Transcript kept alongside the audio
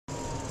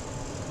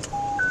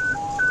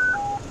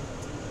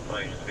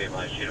be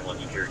advised, channel 1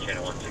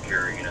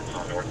 secure, units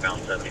on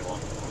northbound 71.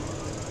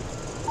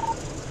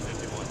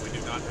 51, we do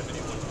not have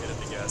anyone hit at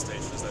the gas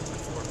station. Is that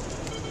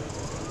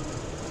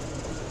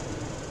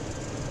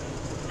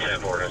 10-4?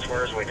 10-4, as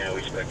far as we know,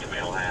 we expect to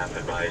mail half.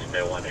 Advise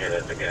no one hit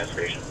at the gas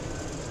station.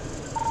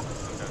 Okay,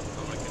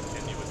 I'm going to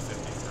continue with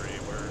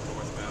 53. We're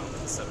northbound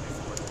at 74.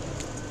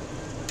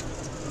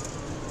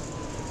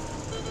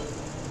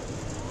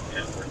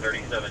 Yeah, we're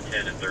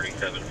 3710 and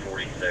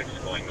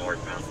 3746 going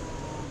northbound.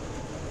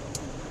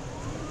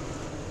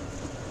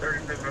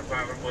 3705,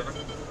 I'm with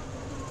them.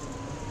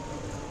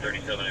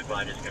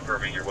 3705, just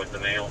confirming you're with the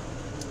mail.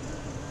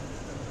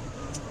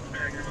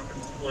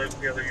 With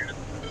the other units.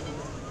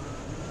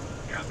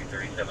 Copy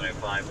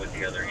 3705 with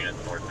the other units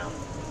northbound.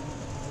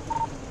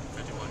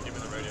 51, give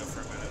me the radio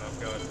for a minute. I've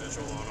got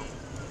visual on them.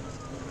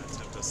 I'm going to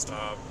attempt to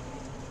stop.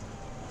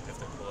 If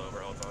they pull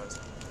over, I'll advise.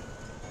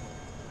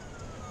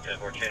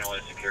 10-4, channel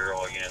is secure.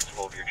 All units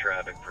hold your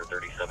traffic for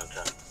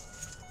 3710.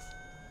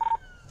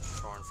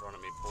 Car in front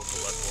of me pulled to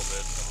the left a little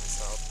bit. Felony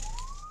stop.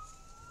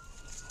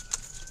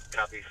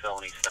 Copy,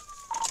 felony stop.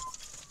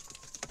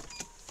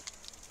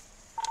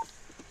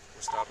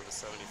 We're stopping at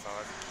 75.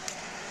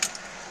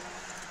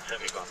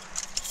 75.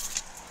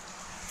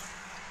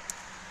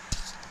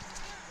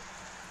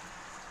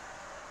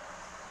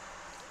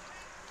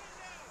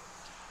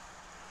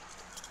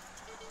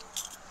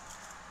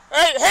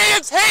 Hey,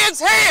 hands,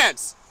 hands,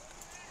 hands!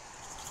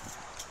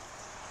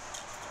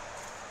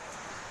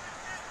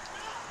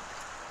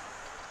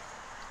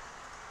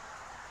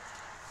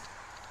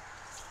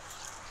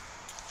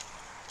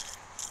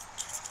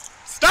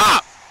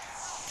 Stop!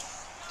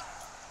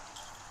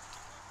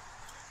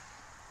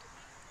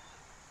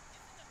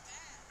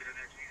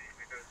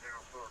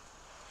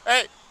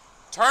 Hey,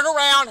 turn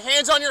around,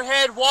 hands on your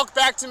head, walk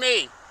back to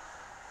me.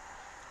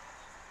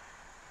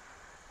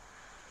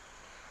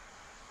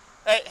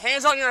 Hey,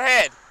 hands on your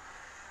head.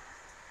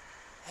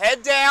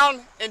 Head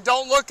down and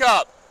don't look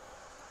up.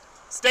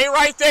 Stay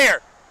right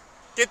there.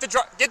 Get the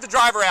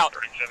driver out.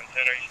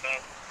 3710, are you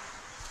stopped?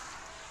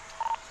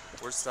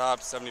 We're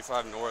stopped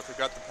 75 north. We've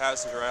got the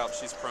passenger out.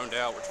 She's proned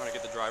out. We're trying to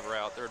get the driver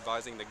out. They're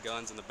advising the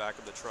guns in the back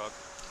of the truck.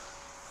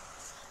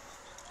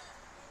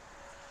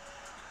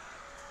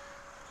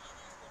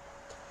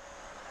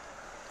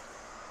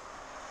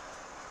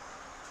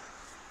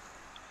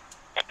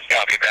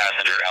 Copy,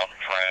 passenger out in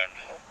front.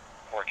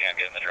 Working on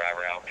getting the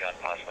driver out, gun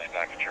possibly in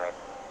back of the truck.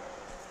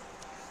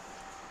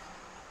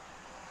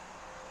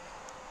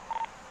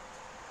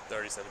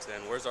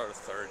 3710. Where's our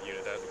third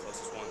unit at, the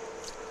closest one?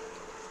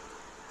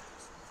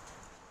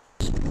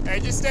 Hey,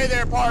 just stay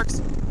there,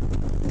 Parks.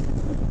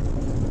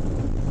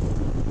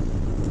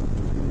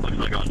 Looks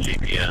like on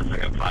GPS, I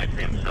got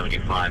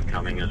 5-75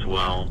 coming as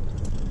well.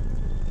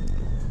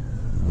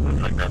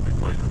 Looks like that's the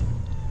closest.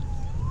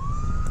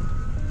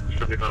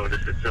 75,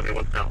 this is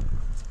 71 south.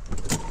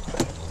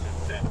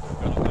 We're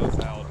going to both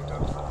out. Hands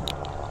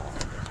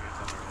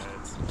on their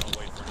heads. I'll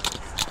wait for them.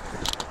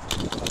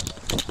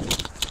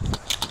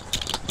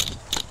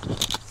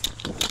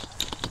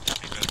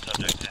 Good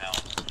subject down,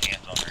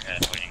 hands on their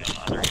head, waiting on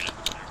the other unit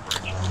for their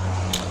bridge.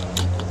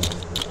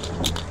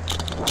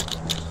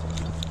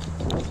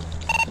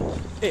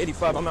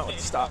 85, I'm out with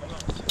the stop.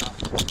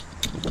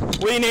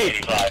 What do you need?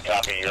 85,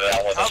 copy, you're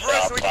out with the Cover us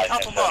stop. so we can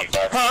cuff them up.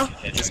 Huh?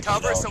 Just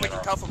cover us so we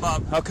can cuff them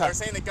up. Okay. They're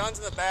saying the gun's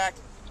in the back.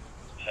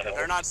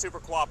 They're not super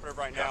cooperative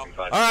right now.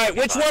 All right,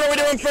 which one are we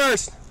doing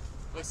first?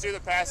 Let's do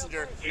the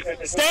passenger.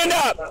 Stand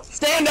up!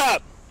 Stand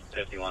up!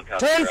 51,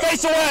 copy. Turn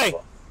face away!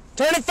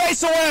 Turn and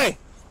face away!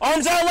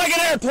 Arms out like an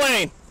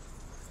airplane!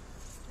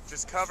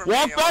 Just cover me.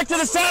 Walk back to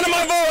the sound of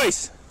my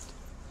voice!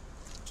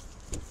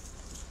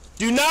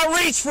 Do not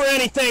reach for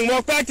anything!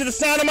 Walk back to the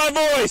sound of my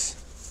voice!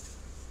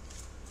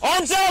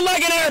 Arms out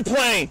like an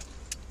airplane!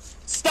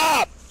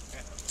 Stop!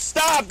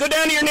 Stop! Go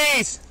down to your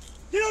knees!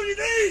 Get on your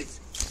knees!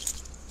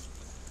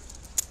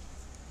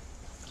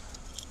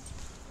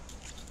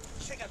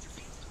 Check out your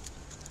feet.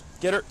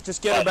 Get her,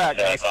 just get her back,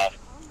 guys.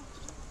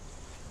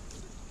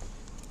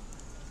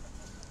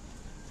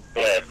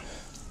 Good.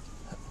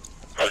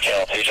 For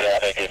Channel 2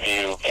 traffic, if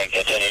you can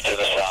continue to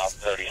the south,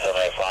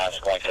 3705 is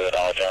going to the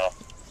Dollar General.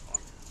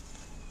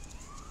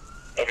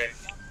 Okay.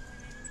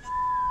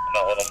 I'm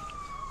not with him.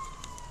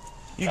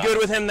 You good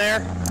with him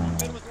there?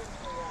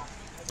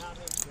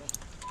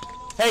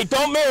 Hey,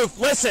 don't move.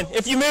 Listen,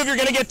 if you move, you're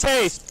going to get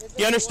tased.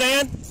 You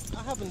understand?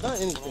 I haven't done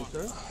anything,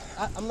 sir.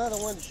 I'm not the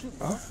one to shoot.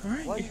 Oh, all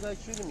right. Why are you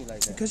guys shooting me like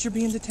that? Because you're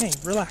being detained.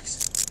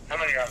 Relax. How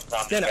many are on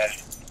top Stand up.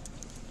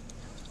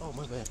 Oh,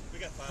 my bad.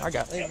 I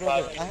got it. Hey,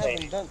 brother, I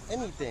haven't done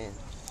anything.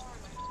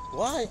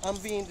 Why I'm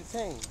being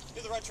detained?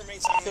 Do the right to remain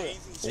silent.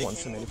 One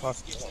too many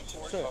possible.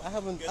 Sir, I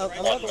haven't.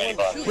 I'm not the one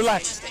to shoot.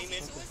 Relax.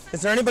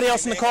 Is there anybody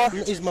else in the car?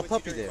 Is my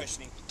puppy there?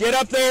 Get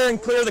up there and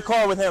clear the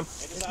car with him.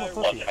 It's my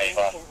puppy.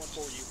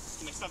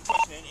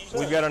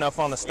 We've got enough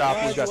on the stop.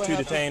 We've got 2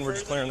 detained. We're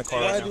just clearing the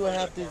car Why right do now. I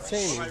have to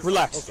detain you?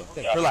 Relax.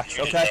 Relax,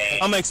 okay?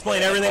 I'm going to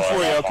explain everything for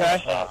you,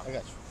 okay? I got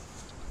you.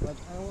 But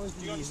I don't want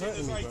you to be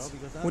hurting me, bro.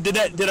 Because Well,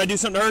 did I do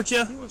something to hurt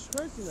you? he was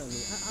cursing at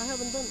me. I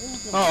haven't done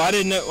anything. Oh, I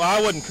didn't know. Well,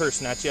 I wasn't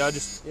cursing at you. I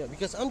just. Yeah,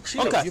 because I'm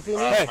chill. Okay. You feel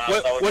me? Hey,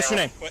 what's your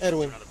name?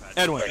 Edwin.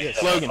 Edwin.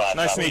 Logan.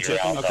 Nice to meet you.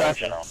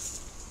 Okay.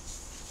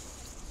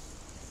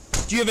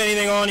 Do you have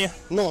anything on you?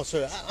 No,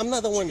 sir. I'm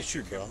not the one to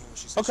shoot, bro.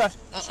 Okay.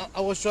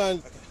 I was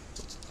trying.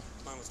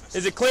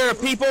 Is it clear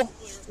of people?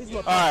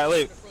 All right,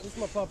 leave. It's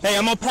my puppy. Hey,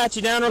 I'm gonna pat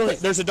you down real quick.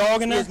 There's a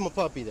dog in there. There's my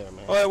puppy there,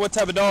 man. Oh, what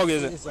type of dog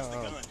is it? It's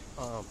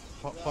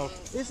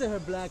isn't her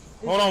black?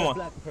 Hold on one.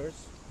 Black purse.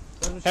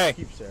 That's what Hey.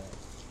 she keeps her at.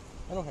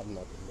 I don't have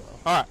nothing, bro.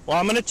 All right. Well,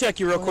 I'm gonna check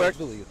you real Go quick. ahead,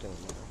 do your thing,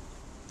 man.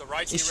 The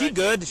rights Is he she read,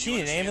 good? do Does she you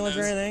need an understand ambulance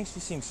or those? anything? She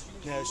seems.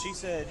 No, she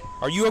said.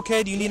 Are you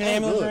okay? Do you need an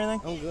ambulance or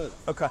anything? I'm good.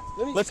 Okay.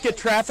 Let's get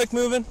traffic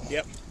moving.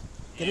 Yep.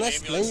 Can I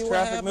explain you what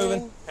Traffic happened?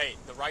 moving. Hey,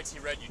 the rights he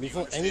read, you do you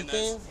Before understand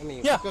anything, those? I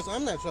mean, Yeah. because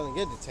I'm not trying to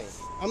get detained.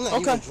 I'm not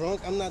Okay. even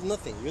drunk. I'm not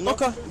nothing. You know.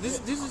 Okay. This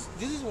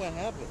is what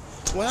happened.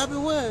 What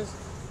happened was,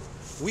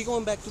 we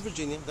going back to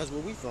Virginia. That's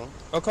where we from.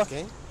 Okay.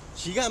 Okay.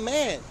 She got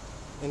mad,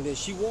 and then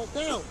she walked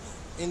out,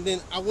 and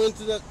then I went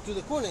to the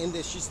corner, and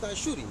then she started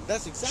shooting.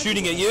 That's exactly.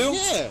 Shooting what at you?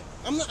 happened.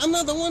 Yeah. I'm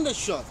not the one that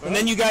shot. Bro. And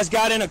then you guys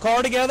got in a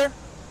car together?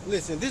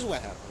 Listen, this is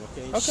what happened.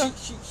 Okay. Okay.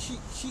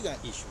 She got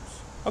issues.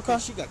 Okay.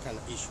 She got kind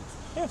of issues.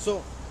 Yeah.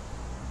 So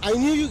I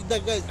knew you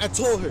that guy. I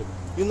told her,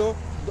 you know,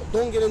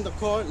 don't get in the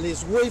car.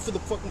 Let's wait for the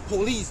fucking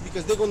police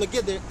because they're gonna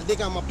get there. They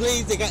got my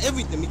blades. They got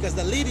everything because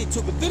the lady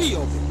took a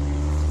video of it.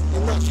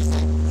 And now she's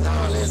like,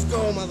 "Nah, let's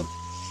go, mother."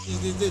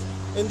 This.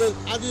 And then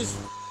I just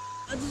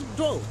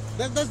drove.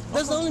 That's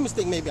the only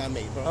mistake maybe I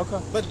made, bro. Okay.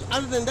 But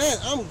other than that,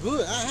 I'm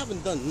good. I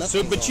haven't done So,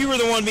 nothing. but you were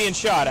the one being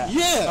shot at.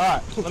 Yeah. All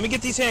right. Let me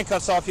get these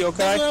handcuffs off you, okay?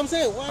 That's what I'm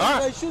saying. Why All are you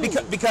right. guys shooting?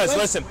 Because Why-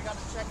 listen.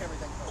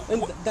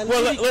 And that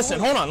Well, lady listen.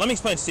 called- Hold on. Let me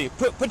explain this to you.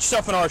 Put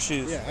yourself in our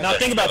shoes. Yeah, Now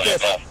think about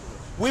this.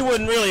 We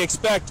wouldn't really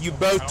expect you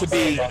both to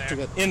be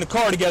in the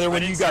car together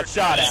when you got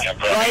shot at,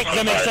 right? Does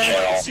that make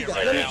sense?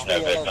 Let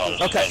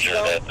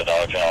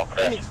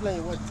me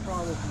explain what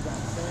problem you got,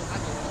 man.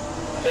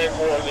 The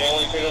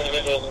only two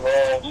individuals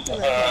involved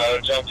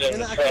jumped in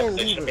And the I truck. can't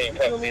They leave should her. be in You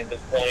feel custody me? at this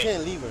I point.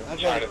 can't leave her. I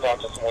Trying to got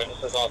talk to some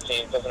witnesses on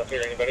scene. Doesn't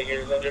appear anybody here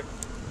is injured.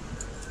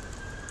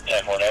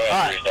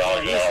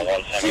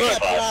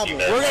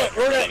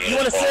 You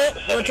want to sit?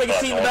 You want to take a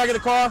seat in the back of the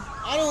car?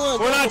 I don't want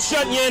to. We're not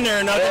shutting you in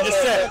there or nothing.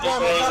 Just sit. Yeah,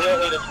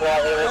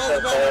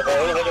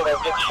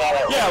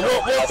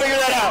 we'll figure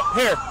that out.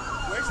 Here,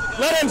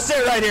 let him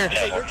sit right here.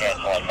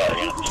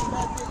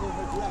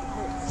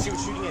 She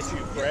was shooting at you,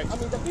 correct? I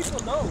mean, the people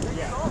know.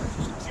 Yeah.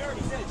 She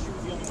already said she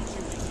was the only one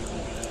shooting.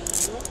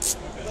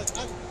 But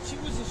she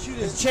wasn't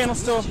shooting. Is the channel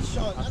still? She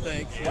shot. I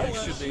think it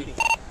should be.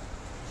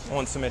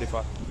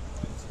 175.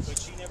 But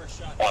she never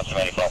shot.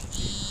 175.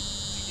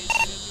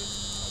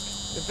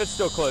 If it's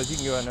still closed, you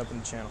can go ahead and open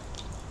the channel. I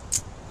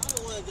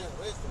don't want to get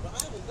arrested, but I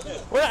haven't done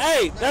it. Well,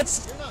 hey,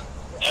 that's You're not.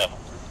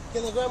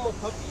 Can I grab my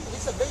puppy?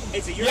 It's a baby.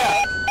 Is it your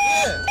yeah.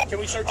 Yeah. Can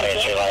we search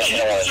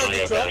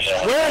your truck?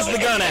 Where's the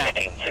gun at?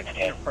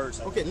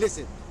 Okay,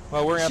 listen.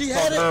 Well, we're gonna have to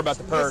talk to her about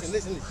the purse.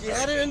 Listen. She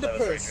had it in the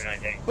purse.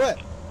 But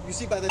you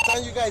see, by the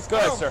time you guys Go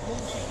come, ahead, sir.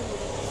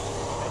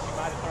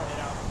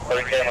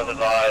 First cameras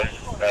advised.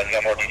 You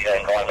got more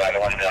details going back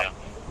and let me know.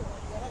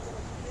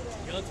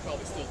 Gun's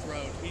probably still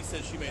thrown. He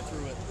said she may have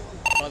threw it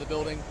by the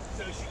building.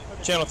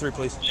 Channel 3,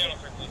 please.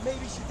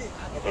 maybe she did.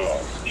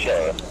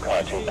 Sure,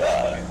 kind of too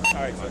bad. All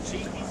right, so he's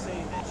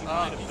saying that you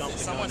might have dumped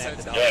the Someone gun said at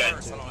it's the not dog.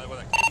 first. I don't know where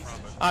that came from.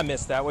 But I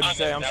missed that. What'd you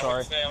say? I'm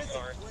sorry. I'm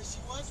sorry. When she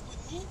was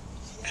with me,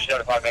 Just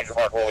notified Major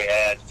Mark what we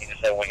had. He just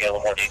said when we get a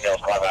little more details,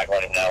 call back and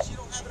let him know.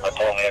 I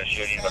told him we had a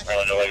shooting, but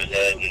apparently nobody was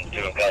dead and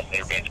two in custody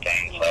are being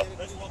detained, so.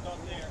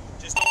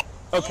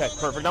 Okay,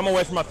 perfect. I'm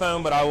away from my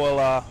phone, but I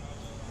will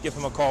give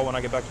him a call when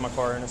I get back to my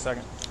car in a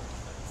second.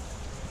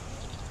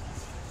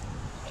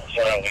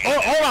 So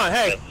Hold on.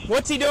 Hey,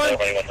 what's he doing?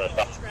 everybody went to the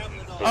stop.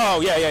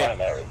 Oh, yeah.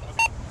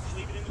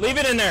 Leave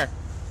it in there.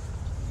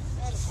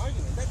 had an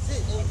argument. That's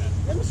it. And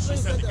let me explain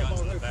something about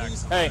her,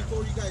 please, Hey.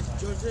 before you guys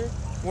judge her.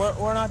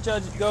 We're not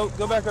judging. Go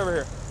back over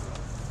here.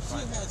 She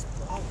has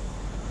problems.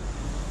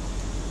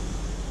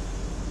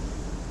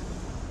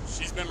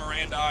 she's been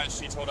Mirandized.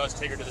 She told us to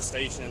take her to the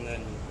station,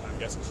 and I'm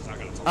guessing she's not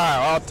going to talk. All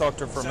right, I'll talk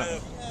to her for a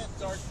minute. She had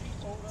Sergeant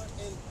told her, and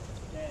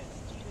that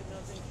she did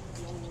not think she was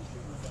the only one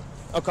shooting herself.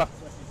 Okay.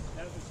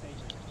 That was her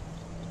statement.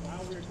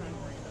 While we were trying to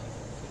bring it up.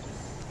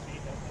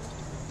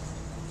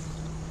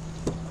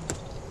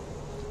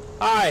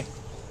 Hi.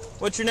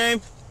 What's your name?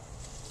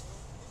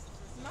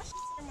 My shit's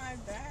in my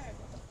bag.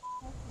 What the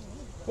fuck you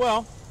mean?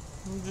 Well,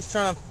 I'm just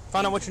trying to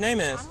find out what your name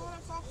is. I don't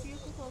want to talk to you. You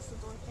can close the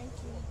door. Thank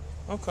you.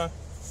 Okay.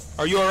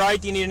 Are you all right?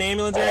 Do you need an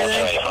ambulance or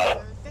anything?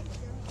 Thank you.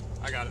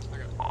 I got it.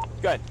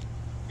 Good.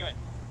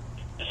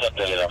 Just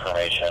updated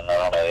information. I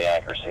don't know the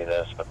accuracy of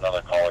this, but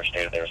another caller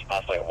stated there was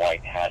possibly a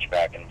white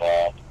hatchback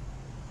involved.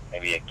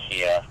 Maybe a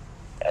Kia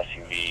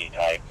SUV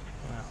type.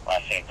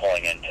 Last seen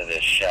pulling into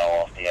this shell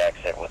off the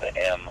exit with an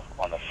M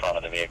on the front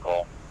of the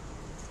vehicle.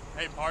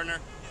 Hey, partner.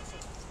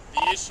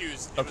 The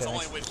issues, it was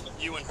only with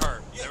you and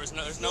her.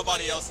 There's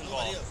nobody else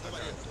involved.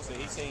 So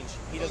he's saying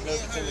he doesn't know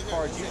if it's in the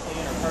car you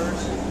clean or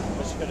hers,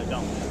 but she could have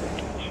dumped it.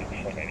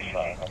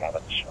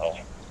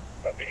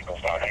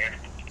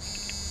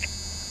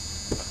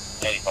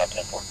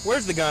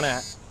 Where's the gun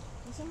at?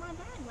 It's in my bag,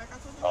 like I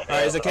told you. All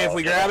right, is it okay if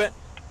we grab it?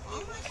 All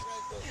my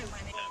shit in my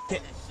nigga.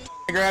 Can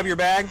I grab your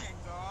bag?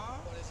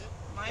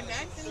 My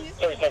bag's in his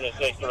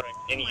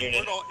Any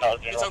unit.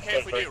 It's okay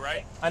if we do,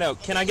 right? I know.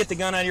 Can I get the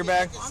gun out of your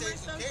bag? All my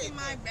stuff's in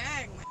my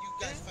bag, my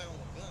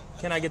nigga.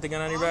 Can I get the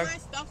gun out of your All bag? my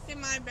stuff's in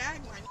my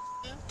bag, my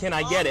nigga. Can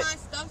I get it? All my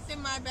stuff's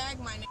in my bag,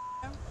 my nigga.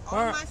 All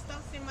Alright. my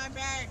stuff's in my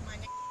bag, my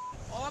nigga.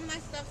 All my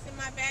stuff's in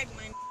my bag,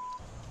 my nigga.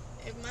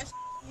 If my shit,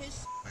 his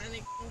shit, my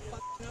nigga don't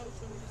fucking know what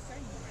to say,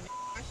 my nigga.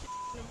 My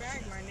shit's in the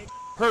bag, my nigga.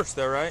 Purse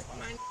though, right?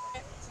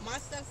 My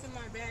stuff's in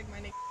my bag, my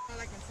nigga. All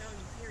I can tell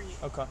you, period.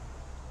 Okay.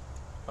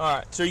 All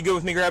right. So you good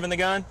with me grabbing the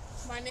gun?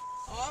 My nigga,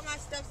 all my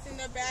stuff's in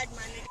the bag,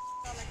 my nigga.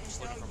 All I can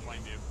Just tell looking you. for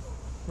Plainview.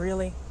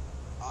 Really?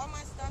 All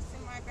my stuff's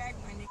in my bag,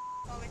 my nigga.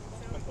 All I can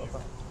tell you.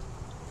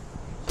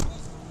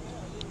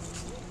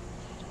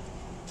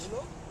 You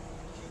know,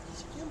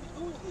 she can't be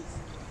doing this,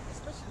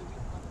 especially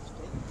with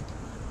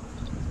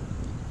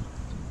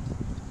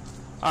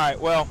All right.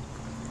 Well,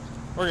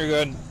 we're gonna go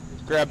ahead and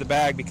grab the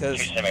bag because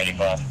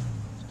 85.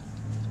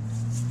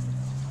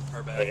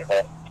 Her bag.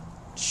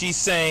 she's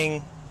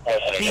saying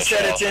he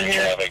said it's in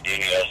here.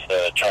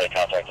 Try to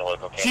contact the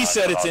local. She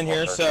said it's in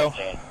here, so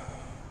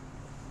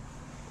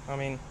I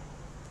mean,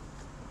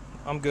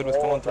 I'm good with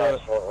going through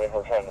it.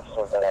 We're trying to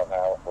sort that out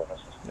now with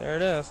witnesses. There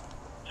it is.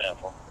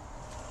 10-4.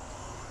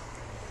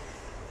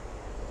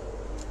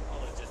 I'll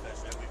let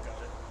dispatch know we've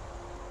got it.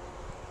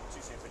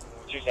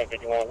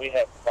 2751, we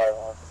have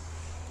firearm.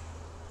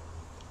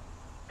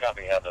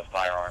 Copy, have the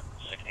firearm,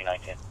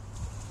 6019.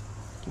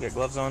 You got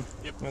gloves on?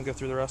 Yep. I'm gonna go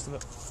through the rest of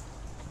it.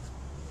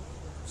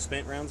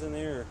 Spent rounds in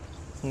there? Or?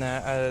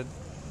 Nah,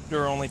 there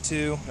were only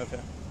 2. Okay.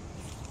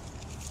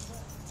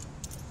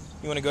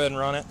 You want to go ahead and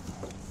run it?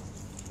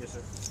 Yes,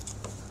 sir.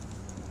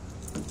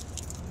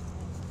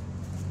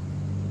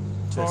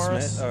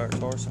 Taurus. Or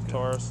Taurus. Okay.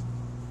 Taurus.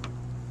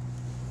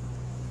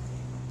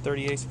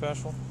 38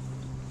 special. All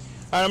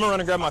right, I'm gonna run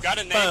and grab my Got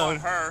a name phone. on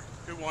her.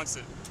 Who wants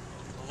it?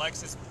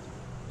 Alexis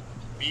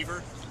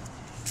Beaver.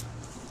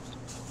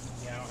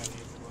 Yeah, I don't have any.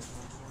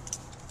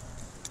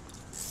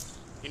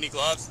 You need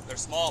gloves? They're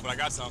small, but I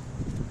got some.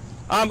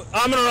 I'm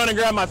gonna run and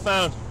grab my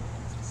phone.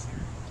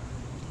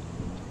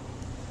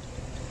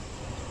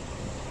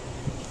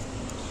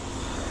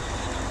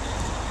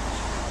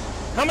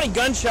 How many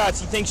gunshots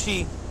do you think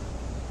she?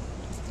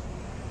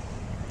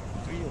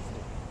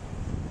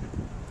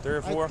 3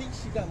 or 4. I think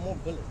she got more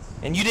bullets.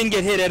 And you didn't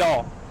get hit at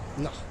all.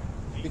 No,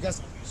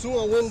 because soon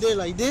I went there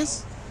like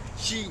this,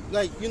 she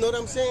like, you know what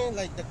I'm saying,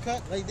 like the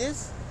cut like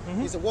this.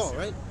 It's a wall,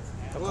 right?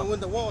 When I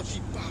went the wall, she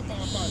bah, bah,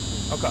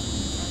 bah. Okay.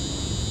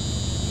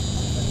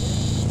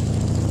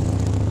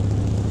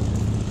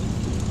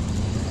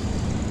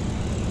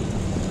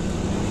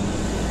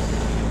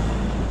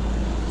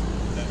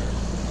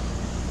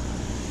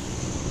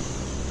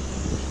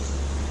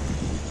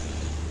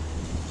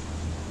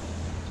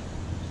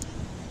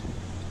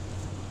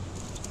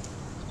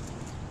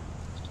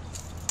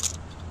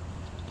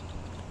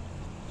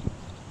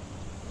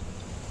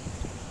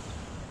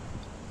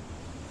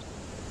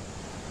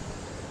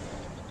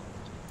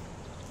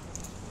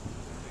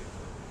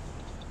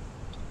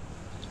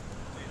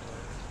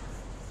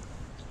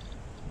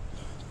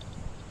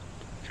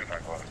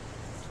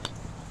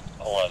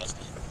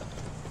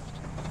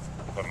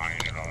 Put my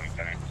unit on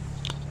anything.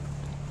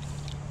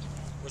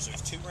 Was there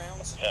 2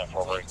 rounds? Yeah,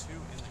 forward. 2 in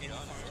the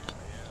gun.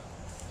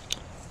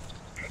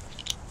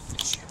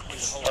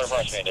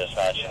 Rush me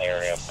dispatch in the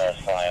area of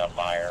Pressley on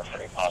Meyer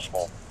for a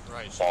possible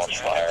Right. launch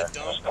fire.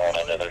 Was going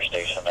into their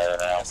station there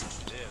now. That's what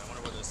she did. I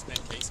wonder where the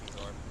spent casings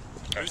are.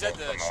 Who's at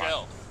the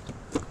shell?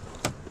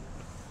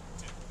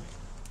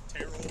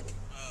 Terrell, Horton.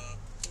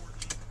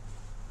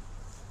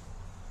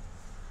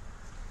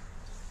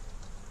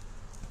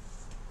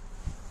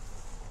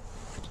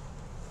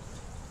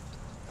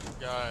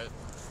 Got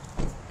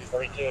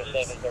 32,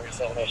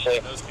 37,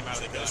 shape. those came out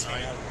of the gun,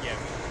 right? Yeah.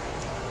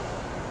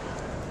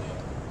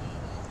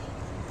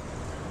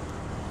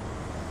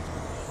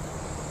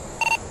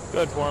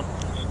 Good for him.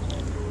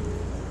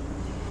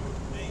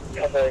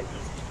 Okay.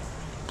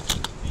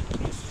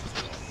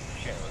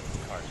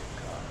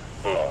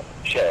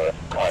 Sheriff,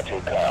 car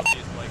 2 cop.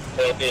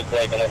 They'll be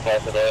breaking up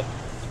off of that.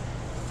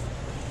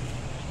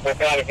 What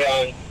kind of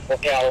gun,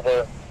 what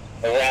caliber,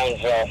 the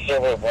rounds,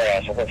 silver or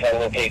brass. We're going to try to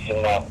locate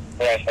some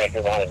brass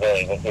factors on the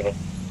building. We'll give it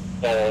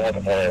what we're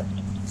looking for here.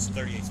 It's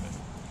 38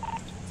 special.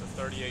 It's a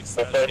 38 The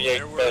special.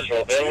 38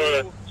 special. There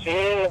were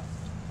 2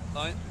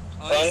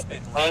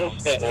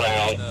 unspent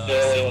rounds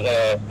still in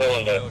the,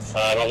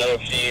 I don't know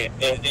if she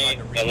emptied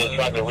and then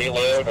tried to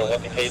reload or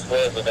what the case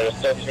was, but there were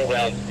still 2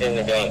 rounds in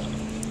the gun.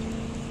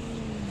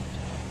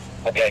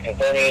 Okay,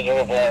 confirming it's a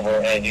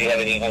revolver, and do you have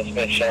any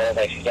unspent shells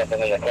like she's got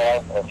them in the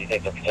car, or do you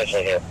think they're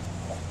potentially here?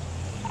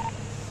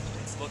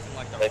 It's looking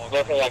like It's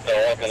looking like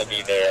they're all going to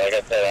be there. Like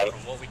I said,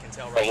 From what we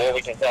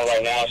can tell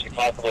right now, she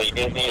possibly is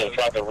and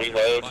tried to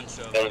reload.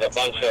 There was a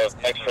bunch of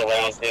extra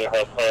rounds in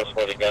her purse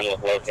where the gun was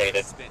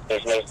located.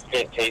 There's no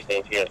spent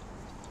casings here.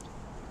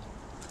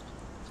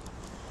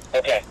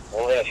 Okay,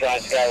 we're going to try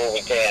and scout what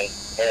we can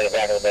here in the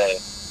back of the building.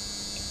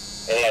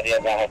 Any idea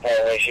about how far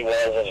away she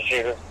was as a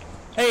shooter?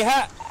 Hey,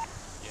 Yeah,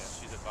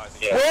 she's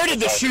advising. Yeah, where did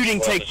the shooting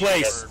take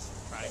place?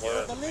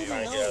 The lady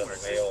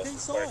knows. They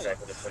saw it.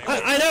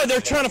 I know,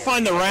 they're trying to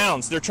find the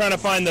rounds. They're trying to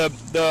find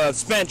the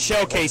spent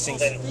shell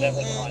casings. In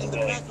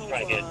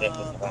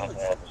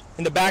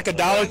the back of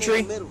Dollar Tree.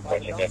 In the back of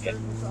Dollar Tree?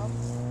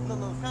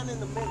 No, kind of in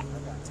the middle.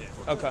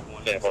 Okay.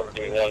 Give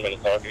me 1 minute,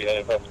 so I'll give you that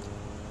info.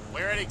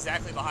 Where at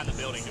exactly behind the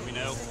building, do we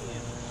know?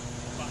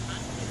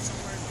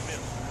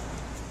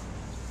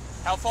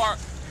 How far?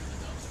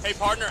 Hey,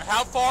 partner,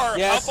 how far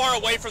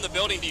away from the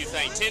building do you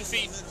think? 10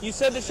 feet? You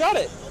said to shut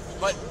it.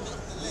 But,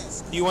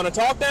 Do you want to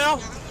talk now?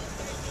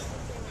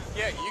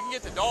 yeah, you can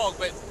get the dog,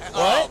 but...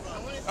 What?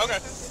 Okay.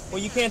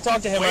 Well, you can't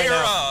talk to him right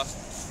Where, now.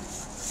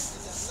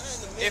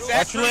 if that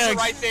Watch your cruiser legs.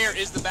 right there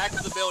is the back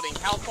of the building,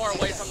 how far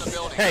away from the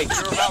building? Hey,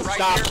 You're about right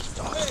stop. here?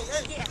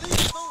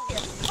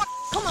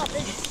 Come on,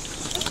 baby.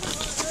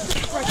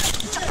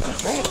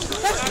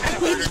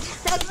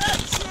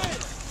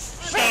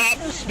 Stop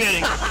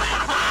spinning.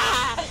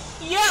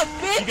 Yeah,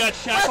 bitch. You got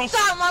shackles?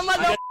 What's up, my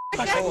mother? Do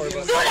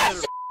that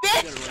shit,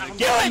 bitch.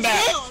 Get him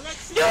back.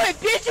 Do it,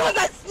 bitch. You was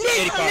a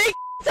snitch, 85. nigga. You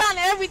telling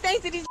everything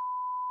to these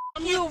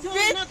you,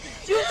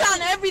 bitch. You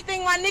telling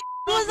everything, my nigga.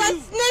 You was a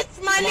snitch,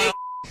 my nigga.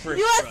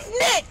 You a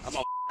snitch. I'm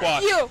a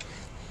fuck. You.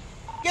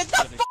 Get the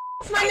fuck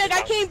off, my nigga.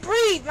 I can't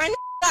breathe. My nigga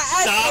got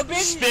asthma, Stop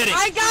bitch. spitting.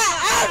 I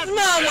got asthma,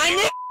 my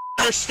nigga.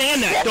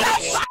 Understand that. Get the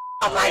Don't fuck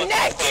off my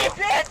neck,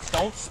 bitch.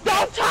 don't spit.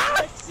 Don't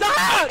try.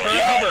 Stop. Turn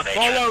over.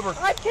 Fall over.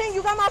 I can't.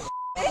 You got my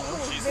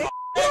ankles, bitch.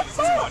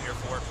 Out here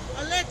for it.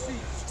 Alexis,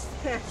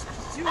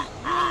 you didn't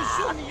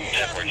shoot me.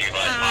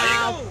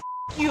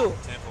 You. 10-4.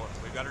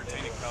 We've got her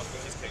retaining cuffs.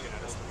 She's kicking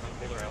at us.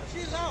 Pull her out.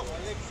 Chill out,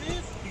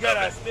 Alexis. You got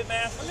a spit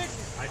mask?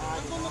 Alexis, I'm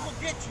gonna go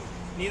get you.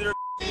 Neither.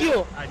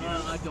 You.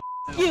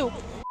 You.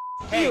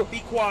 Hey, be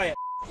quiet.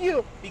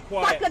 You. Be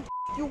quiet. Fuck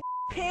a you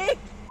pig.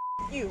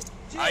 You.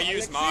 I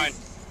used mine.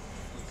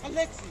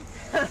 Alexis.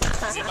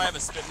 Does anybody have a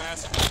spit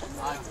mask?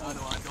 I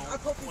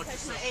hope you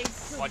catch my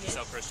AIDS too. Watch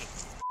yourself, Christian.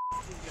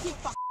 Keep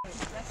fucking.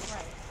 That's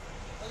right.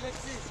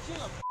 Alexis,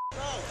 chill out.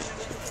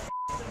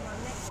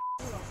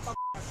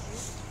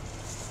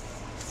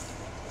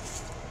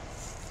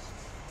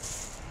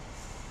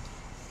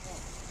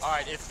 All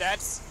right, if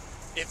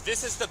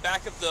this is the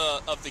back of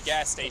the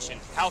gas station,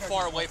 how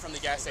far away from the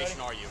gas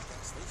station are you?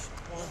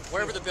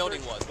 Wherever the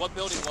building was. What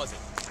building was it?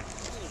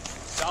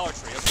 Dollar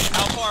Tree. Okay.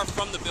 How far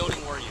from the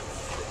building were you?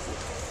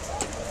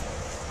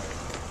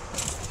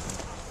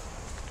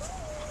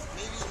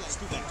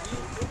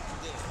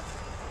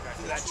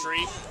 To that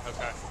tree?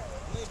 Okay.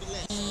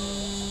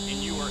 And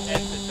you were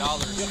at the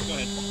Dollar Tree. Go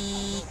ahead.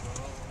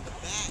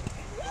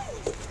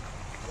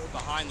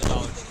 Behind the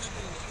Dollar Tree.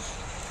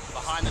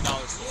 Behind the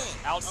dollar store.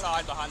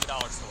 Outside behind the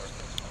dollar store.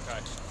 Okay.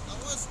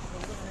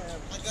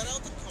 I got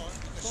out the car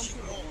because she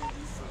walked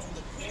to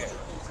the corner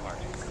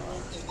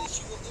and then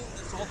she went in.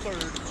 It's all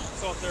third.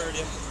 It's all third.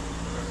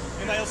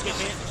 Anybody else get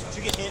hit? Did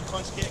you get hit,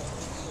 punch kicked?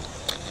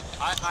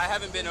 I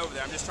haven't been over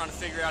there. I'm just trying to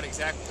figure out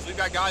exactly, because we've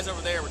got guys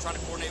over there. We're trying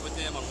to coordinate with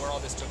them on where all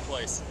this took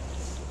place.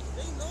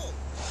 They know.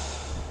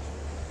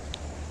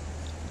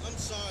 I'm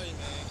sorry,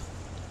 man.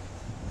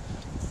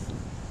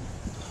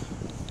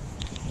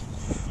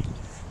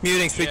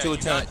 Muting, speak to you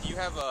Lieutenant. you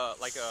have a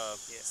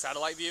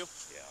satellite view?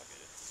 Yeah, I'll get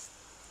it.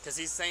 Because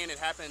he's saying it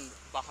happened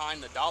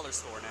behind the dollar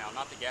store now,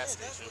 not the gas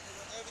station.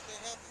 Everything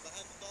happened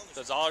behind the dollar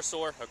The dollar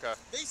store? Okay.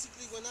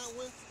 Basically, when I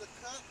went to the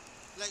cop,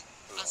 like,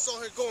 I saw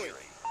her going.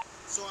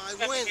 So I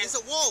went, it's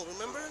a wall,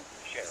 remember?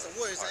 It's a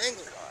wall, it's an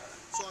angle.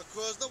 So I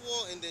crossed the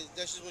wall, and then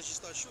that's just when she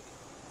started shooting.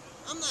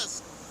 I'm not...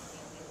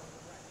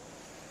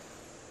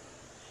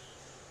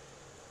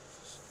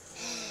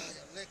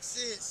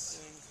 Alexis.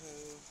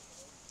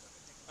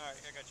 All right,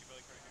 I got you,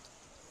 Billy.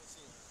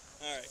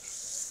 All right.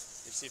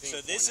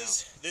 So this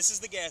is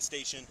the gas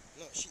station.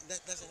 No,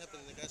 that doesn't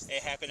happen in the gas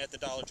station. It happened at the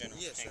Dollar General.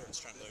 Yes, Hang sir. on, let's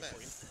try and load it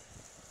for you.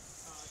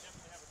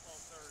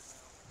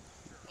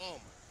 Oh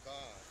my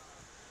God.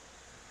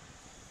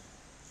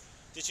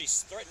 Did she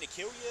threaten to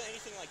kill you?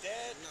 Anything like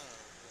that? No.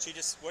 She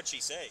just, what'd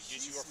she say? You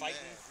were fighting?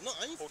 Mad. No,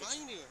 I ain't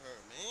fighting her,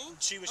 man.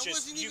 She was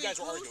just, you guys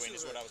were arguing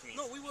is what I was meaning.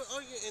 No, we were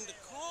arguing in the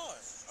car.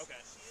 Okay.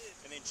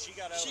 And then she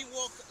got out. She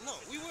walked. No,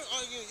 we were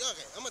arguing.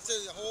 Okay, I'm gonna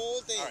tell you the whole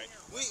thing. All right.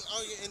 We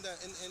argued in the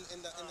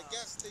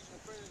gas station in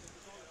front of the.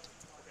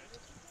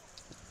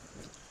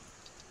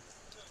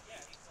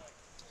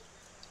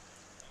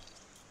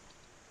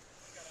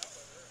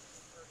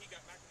 He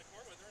got back in the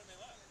car with her and they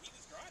left. He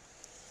was driving.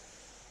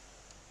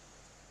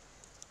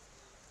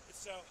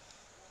 So,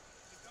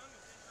 the gun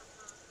was in her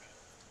purse.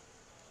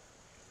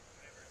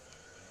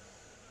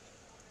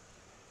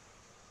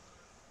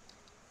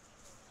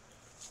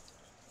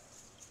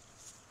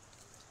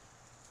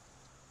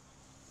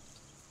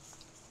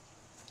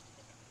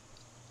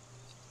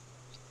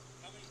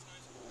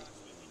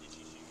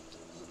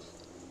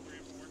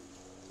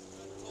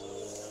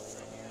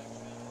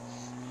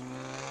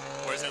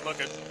 it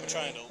looking? I'm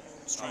trying to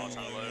trying to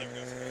load. There we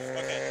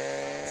go.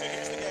 Okay. So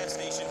here's the gas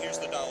station. Here's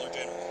the Dollar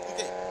General.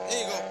 Okay, there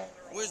you go.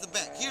 Where's the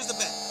back? Here's the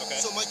back. Okay.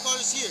 So my car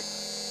is here.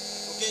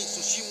 Okay,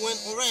 so she went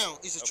around.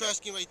 It's a trash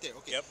can right there.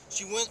 Okay. Yep.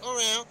 She went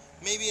around,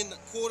 maybe in the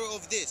quarter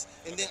of this,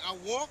 and then I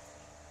walked,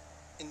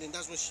 and then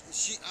that's when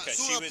she Okay.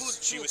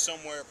 She was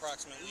somewhere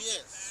approximately.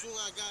 Yes. As soon as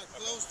I got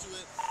close to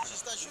it, she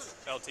started shooting.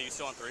 LT, you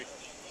still on 3?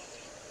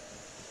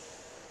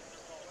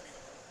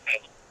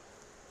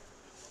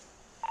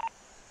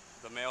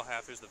 The male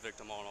half is the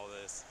victim on all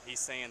this. He's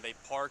saying they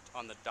parked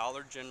on the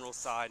Dollar General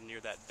side near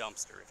that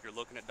dumpster. If you're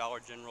looking at Dollar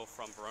General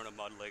from Verona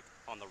Mudlick,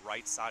 on the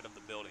right side of the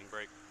building,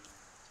 break.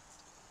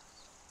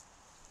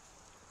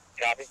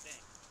 Copy.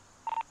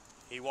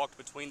 He walked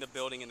between the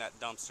building and that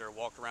dumpster,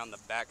 walked around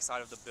the back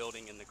side of the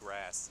building in the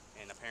grass,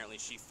 and apparently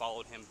she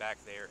followed him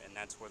back there, and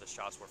that's where the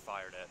shots were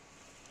fired at.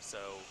 So,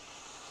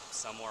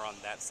 somewhere on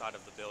that side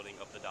of the building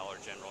of the Dollar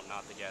General,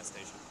 not the gas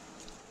station.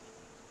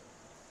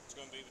 It's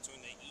going to be between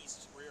the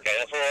east rear. Okay,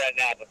 that's where we're at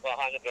now, but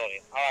behind the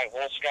building. All right,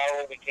 we'll scour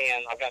what we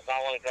can. I've got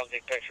Donald to come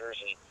take pictures,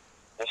 and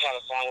we'll try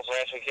to find what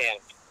else we can.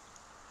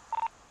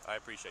 I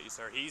appreciate you,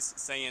 sir. He's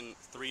saying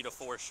 3 to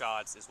 4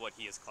 shots is what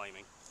he is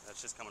claiming.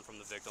 That's just coming from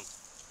the victim.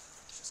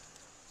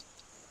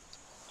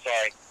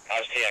 Sorry,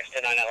 I was TX.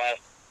 10-9 that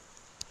last.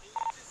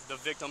 The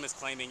victim is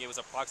claiming it was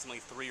approximately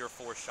 3 or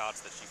 4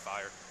 shots that she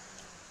fired.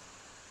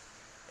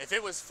 If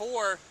it was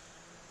 4,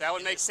 that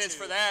would make sense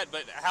for that,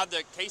 but how'd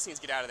the casings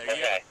get out of there?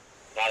 Okay,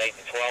 not 8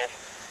 to 12.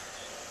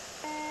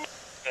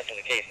 Missing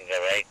the casings, though,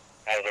 right?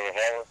 Out of the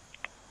revolver?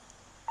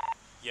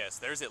 Yes,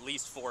 there's at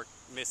least 4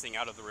 missing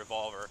out of the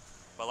revolver.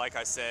 But like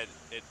I said,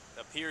 it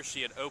appears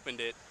she had opened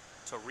it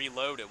to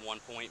reload at one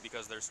point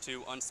because there's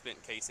 2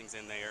 unspent casings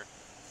in there,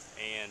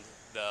 and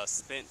the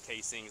spent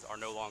casings are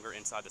no longer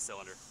inside the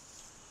cylinder.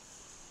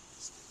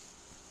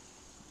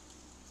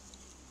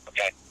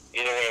 Okay.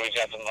 Either way, we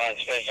got some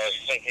unspent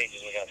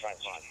cases we got to try and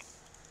find.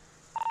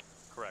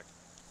 Correct.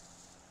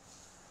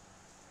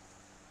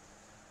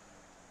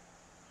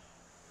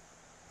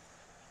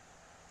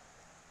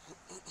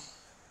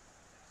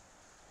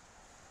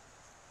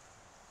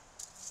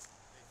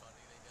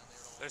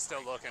 They're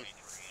still looking. Yeah,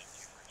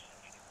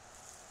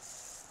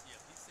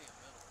 he's seeing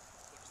metal.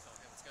 What just tell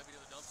him? It's got to be to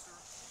the dumpster.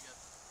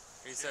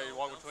 He said he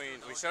walked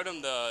between, we showed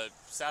him the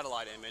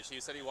satellite image. He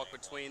said he walked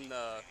between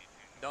the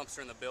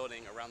dumpster and the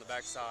building around the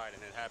back side,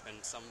 and it happened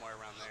somewhere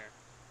around there.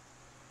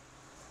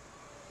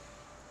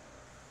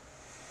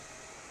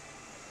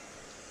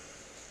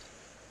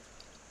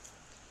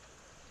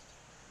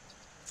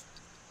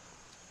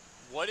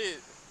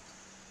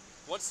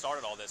 What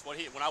started all this?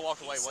 When I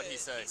walked away, what did he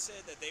say? He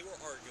said that they were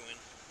arguing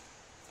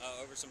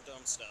over some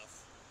dumb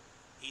stuff.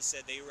 He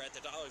said they were at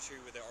the Dollar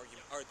Tree with their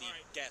argument, or the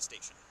gas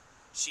station.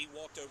 She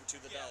walked over to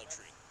the Dollar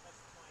Tree.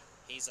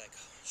 He's like,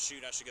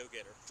 shoot, I should go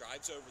get her.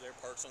 Drives over there,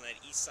 parks on that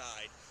east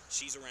side.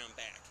 She's around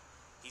back.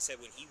 He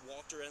said when he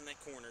walked around that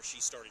corner,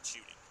 she started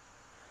shooting.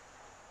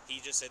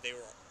 He just said they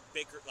were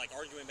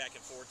arguing back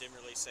and forth, didn't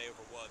really say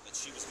over what, but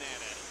she was mad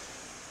at him.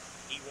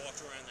 He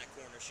walked around that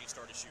corner, she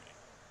started shooting.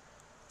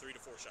 3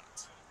 to 4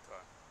 shots. Okay.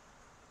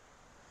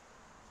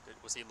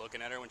 Was he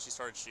looking at her when she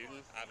started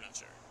shooting? I'm not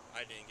sure.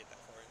 I didn't get that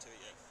far into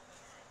it yet.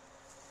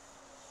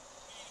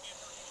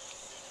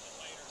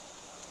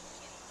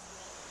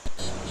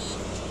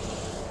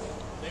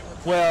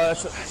 Well,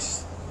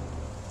 that's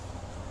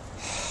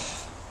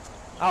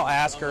I'll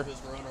ask her. His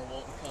Verona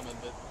won't coming,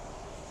 but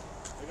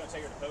They're going to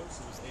take her to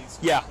post?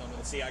 Yeah.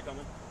 Is CI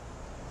coming?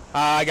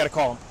 I got to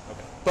call him.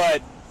 Okay.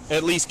 But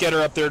at least get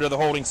her up there to the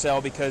holding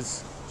cell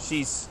because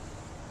she's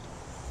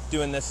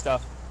doing this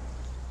stuff.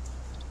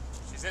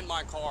 She's in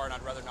my car, and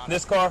I'd rather not.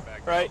 This have to car, get her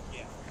back right? out.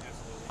 Yeah,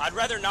 absolutely. I'd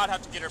rather not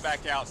have to get her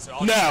back out, so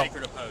I'll No. just take her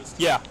to post.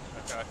 Yeah.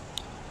 Okay.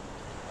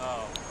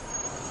 Oh.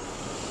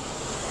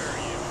 Where are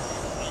you?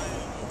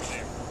 Over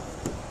there.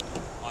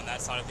 On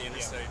that side of the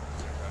interstate. Okay.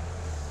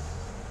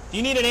 Do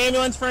you need an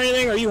ambulance for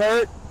anything? Are you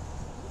hurt?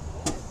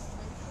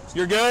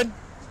 You're good?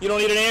 You don't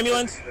need an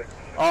ambulance?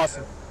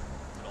 Awesome. Did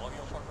all of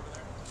y'all park over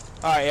there?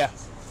 All right, yeah.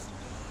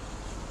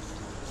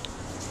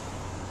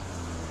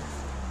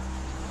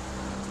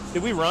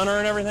 Did we run her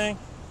and everything?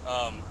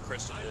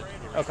 Christian did.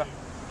 Okay.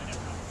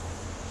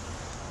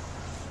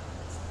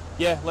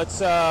 Yeah, let's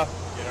Get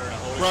her in a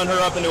holding run her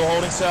up into a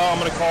holding cell. I'm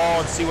gonna call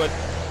and see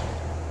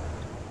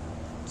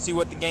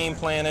what the game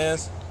plan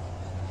is.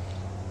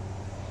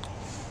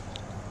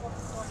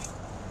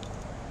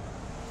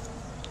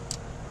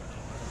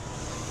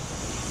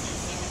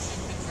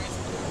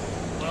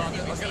 Well,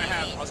 I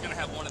was gonna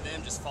have one of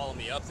them just follow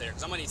me up there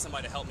because I'm gonna need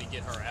somebody to help me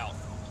get her out.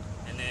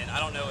 And then I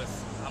don't know if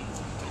I'm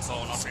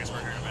consoling. I'll transfer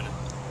here in a minute.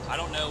 I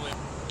don't know if.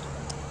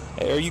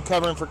 Hey, are you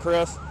covering for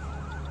Chris?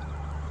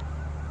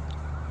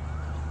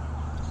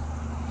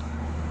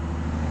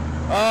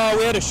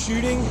 We had a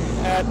shooting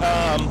at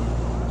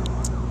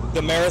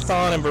the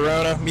Marathon in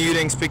Verona.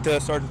 Muting. Speak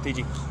to Sergeant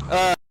PG.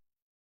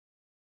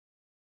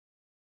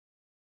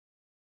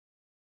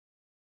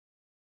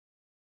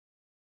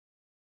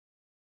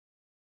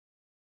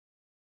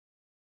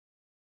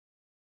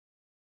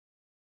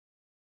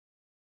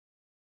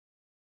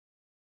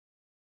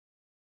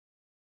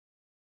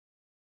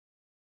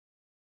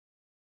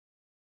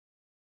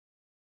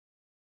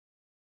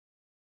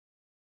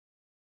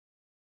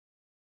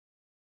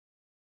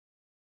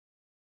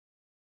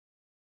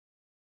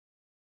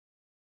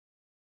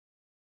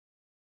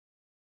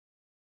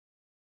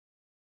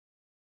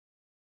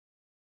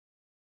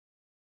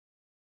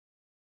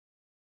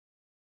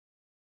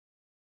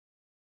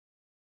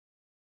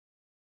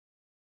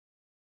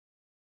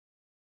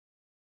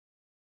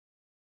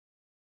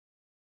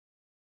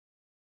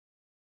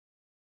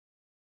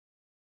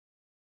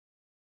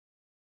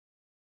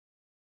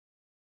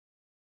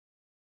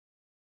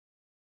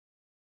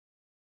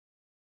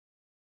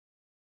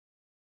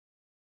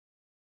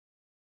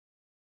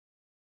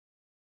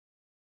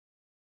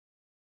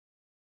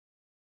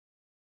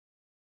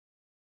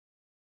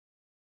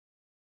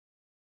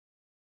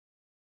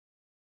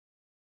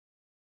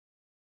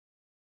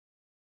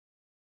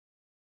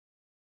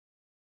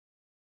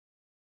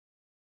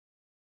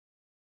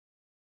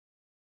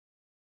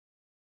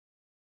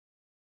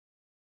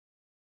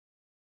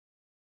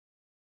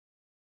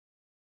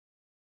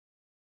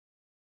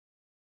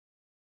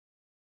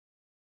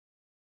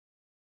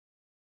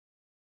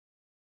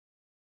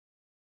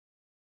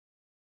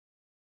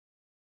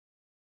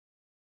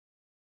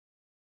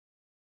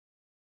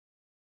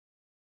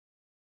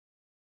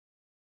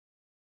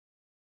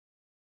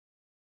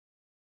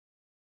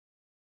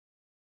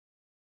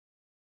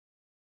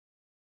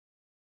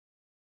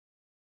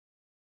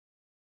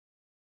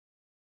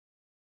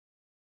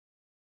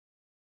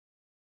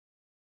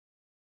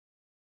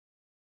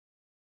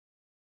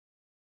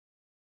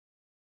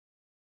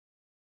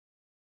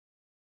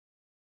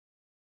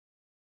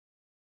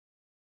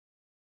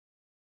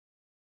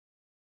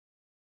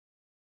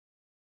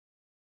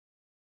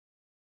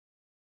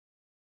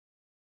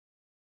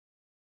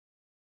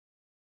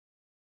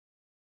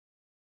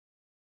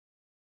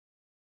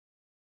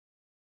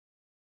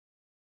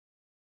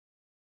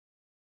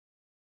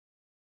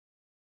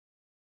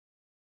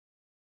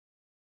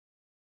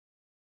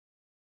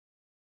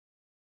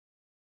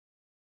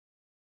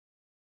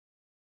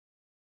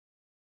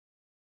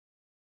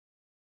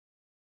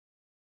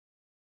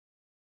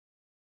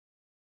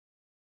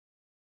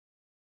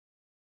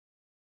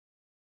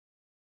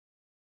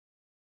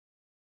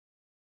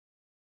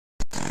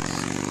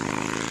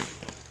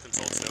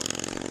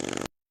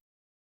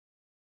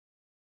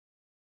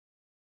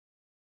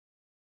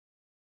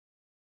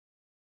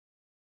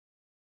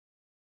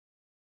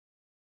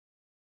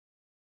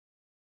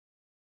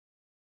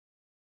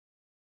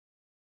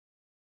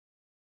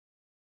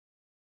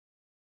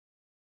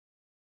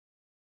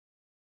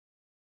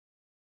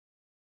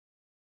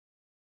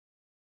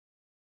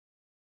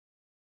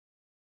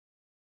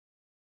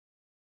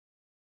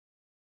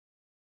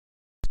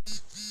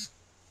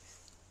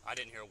 I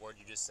didn't hear a word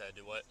you just said.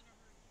 What?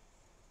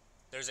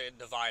 There's a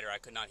divider. I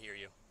could not hear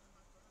you.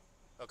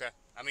 Okay.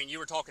 I mean, you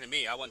were talking to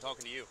me. I wasn't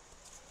talking to you.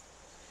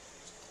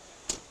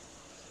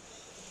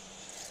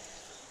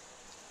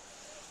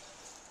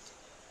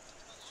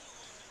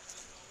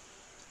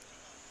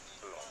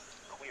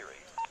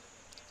 Query.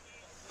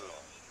 Boone.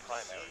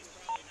 Primary.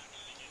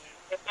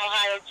 It's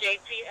Ohio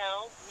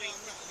JPL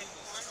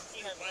 3661.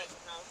 He has nothing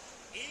else.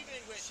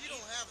 Even when She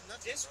don't have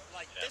nothing.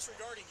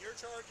 disregarding your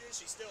charges,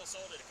 she still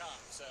assaulted a cop.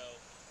 So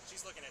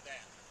she's looking at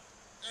that.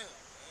 Damn.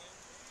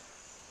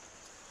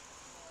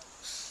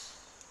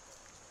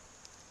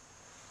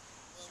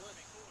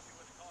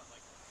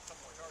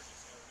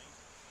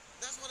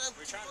 That's what I'm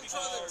trying to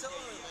tell her,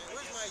 man.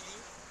 Where's my ID?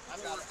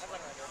 I've got it right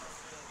here.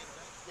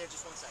 Yeah,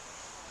 just 1 second.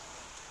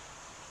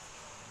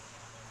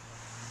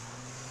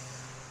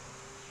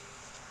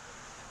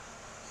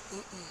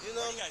 You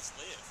know? Where do you guys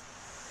live?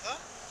 Huh?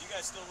 Do you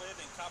guys still live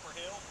in Copper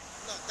Hill?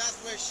 No, that's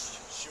where She's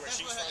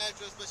that's her from?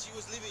 address, but she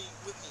was living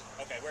with me.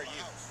 Okay, where are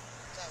you?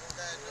 That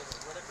address.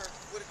 Whitaker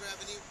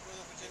Avenue,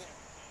 Roanoke, Virginia.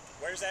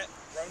 Where's that?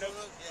 Roanoke?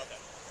 Roanoke, yeah.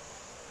 Okay.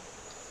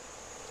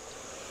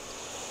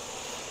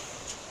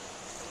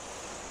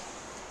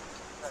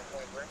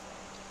 Where?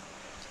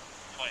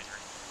 23.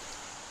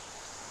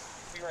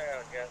 We ran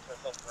out of gas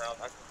ourselves around.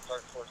 I can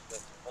start towards the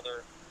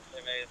other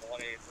MA, the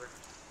 183.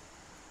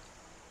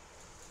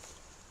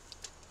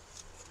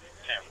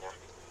 10-4.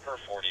 Per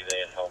 40, they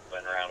had help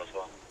went around as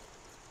well.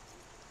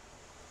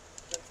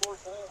 10-4,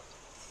 211,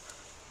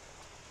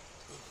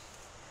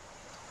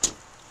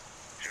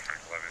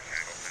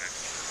 handle minute.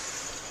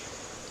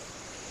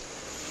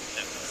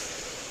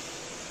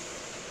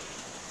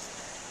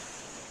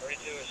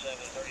 3207,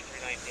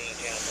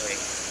 3319, channel 3.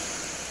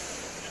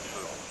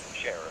 Boom.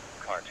 Sheriff,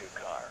 car to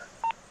car.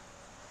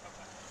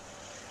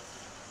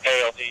 Hey,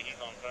 LT, he's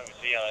on phone with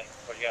CI.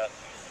 What do you got?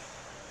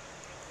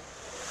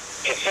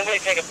 Can somebody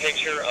take a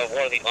picture of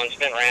one of the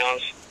unspent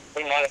rounds?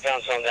 We might have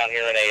found some down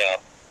here in a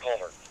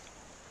culvert.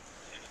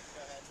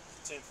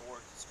 10-4.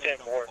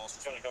 10-4. It's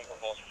going to come from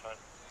Foster Fund.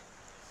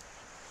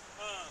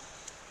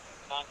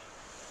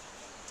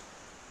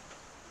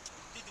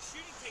 Did the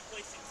shooting take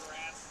place in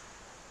grass?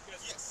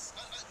 Yes.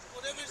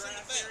 Whatever's in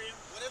the back.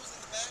 Whatever's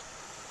in the back.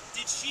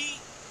 Did she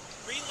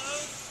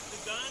reload the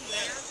gun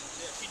there?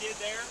 Yeah. She did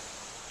there?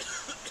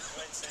 Go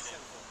ahead and send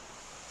it.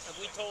 Have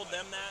we told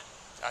them that?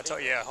 I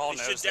told you, yeah, Hall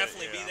It knows should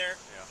definitely that, be there.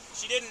 Yeah.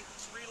 She didn't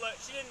reload.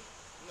 She didn't.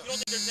 You don't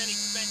think there's any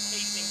spent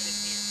casings in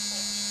here?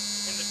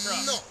 In the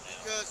truck? No,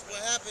 because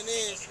what happened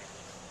is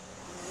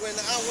when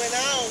I went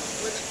out,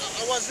 when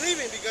I was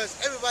leaving because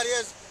everybody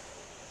else,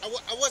 I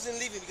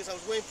wasn't leaving because I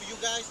was waiting for you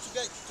guys to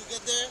get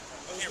there.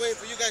 I was waiting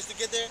for you guys to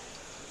get there.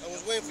 I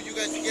was waiting for you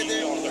guys to get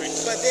there.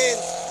 But then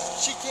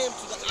she came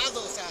to the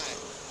other side,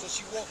 so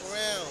she walked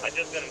around. I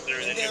just got him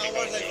through. And then I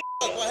was like,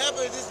 "Fuck, what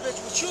happened? This bitch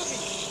would shoot me.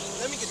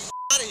 Let me get the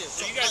out of here."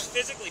 So you guys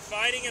physically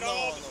fighting at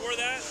all before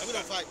that? We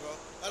don't fight, bro.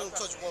 I don't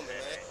touch women,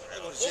 man. I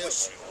go to jail.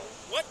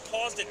 What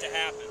caused it to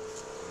happen?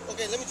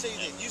 Okay, let me tell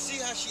you this. You see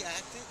how she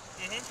acted?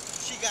 Mm-hmm.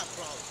 She got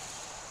problems.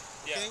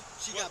 Yeah. Okay?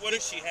 She got what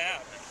does she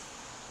have?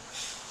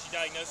 She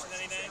diagnosed with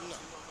anything? No.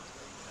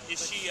 Is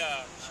she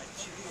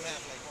She do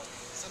have like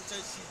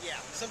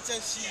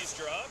sometimes she use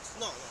drugs?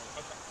 no.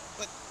 Okay.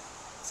 But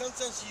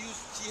sometimes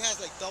she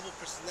has like double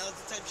personality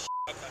type shit.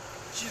 Okay.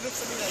 She looks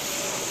at me like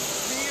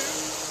weird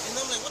and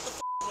I'm like, what the f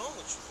is wrong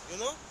with you? You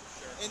know?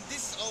 Sure. And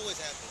this always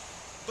happens.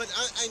 But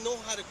I know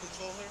how to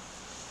control her.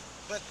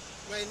 But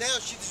right now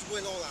she just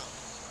went all out.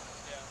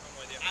 Yeah, I'm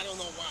with you. I don't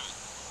know why.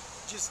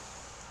 Just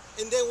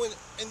and then when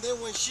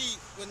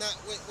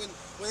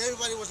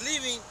everybody was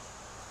leaving,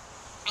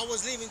 I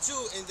was leaving too,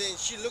 and then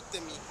she looked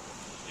at me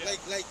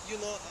like you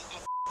know I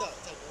f***ed up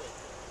type of way.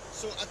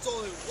 So I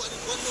told her, what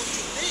don't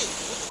you think?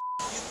 What the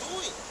f*** are you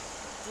doing?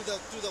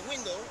 Through the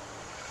window,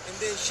 and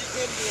then she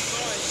came to the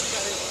car and she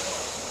got in the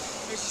car.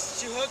 And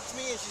she hugged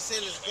me and she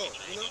said, "Let's go."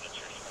 You know?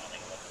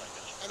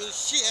 I mean,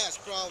 she has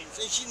problems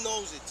and she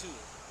knows it too,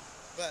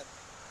 but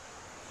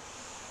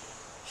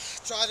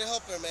try to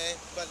help her, man.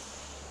 But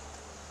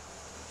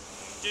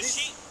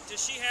Does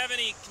she have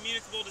any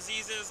communicable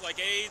diseases like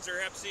AIDS or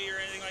Hep C or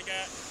anything like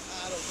that?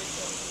 I don't think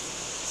so.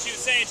 She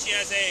was saying she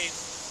has AIDS.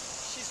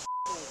 She's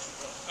f***ing with you,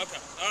 bro. Okay.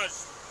 I was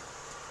just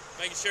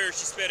making sure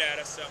she spit at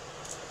us, so.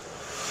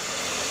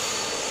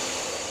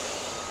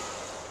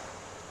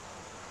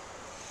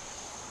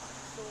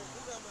 So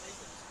who got my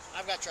agent?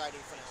 I've got your ID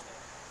for now.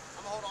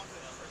 I'm gonna hold on to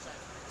it for a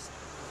second.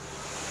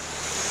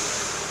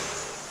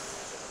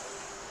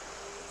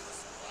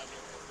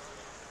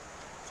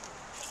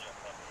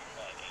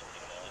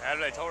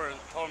 After they told him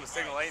to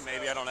signal 8,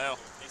 maybe, I don't know.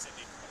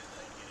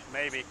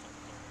 Maybe.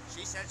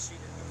 She said she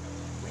did.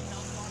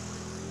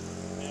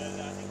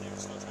 Yeah, I think they were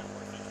still trying to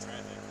work through the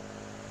traffic.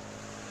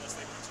 Unless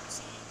they went to the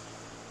scene.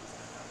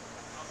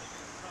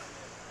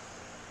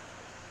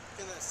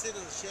 Can I sit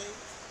in the shade?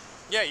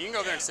 Yeah, you can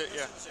go there and sit,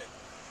 yeah.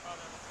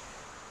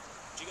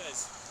 Did you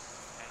guys?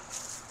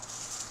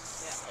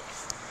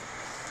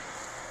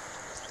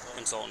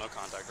 Consult, no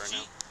contact right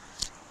now.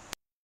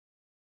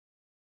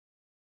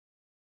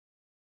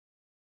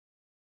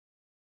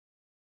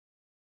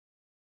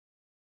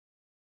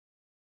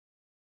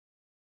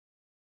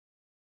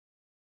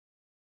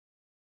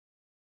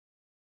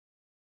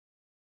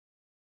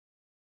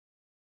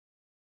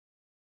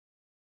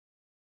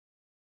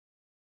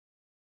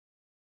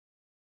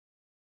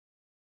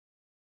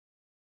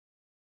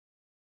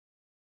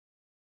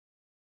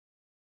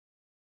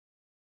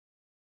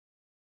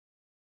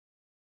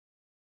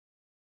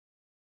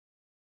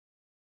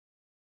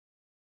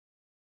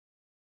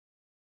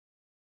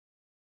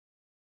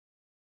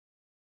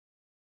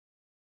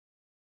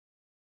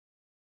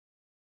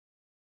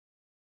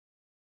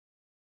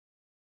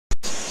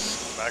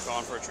 Back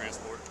on for a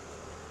transport.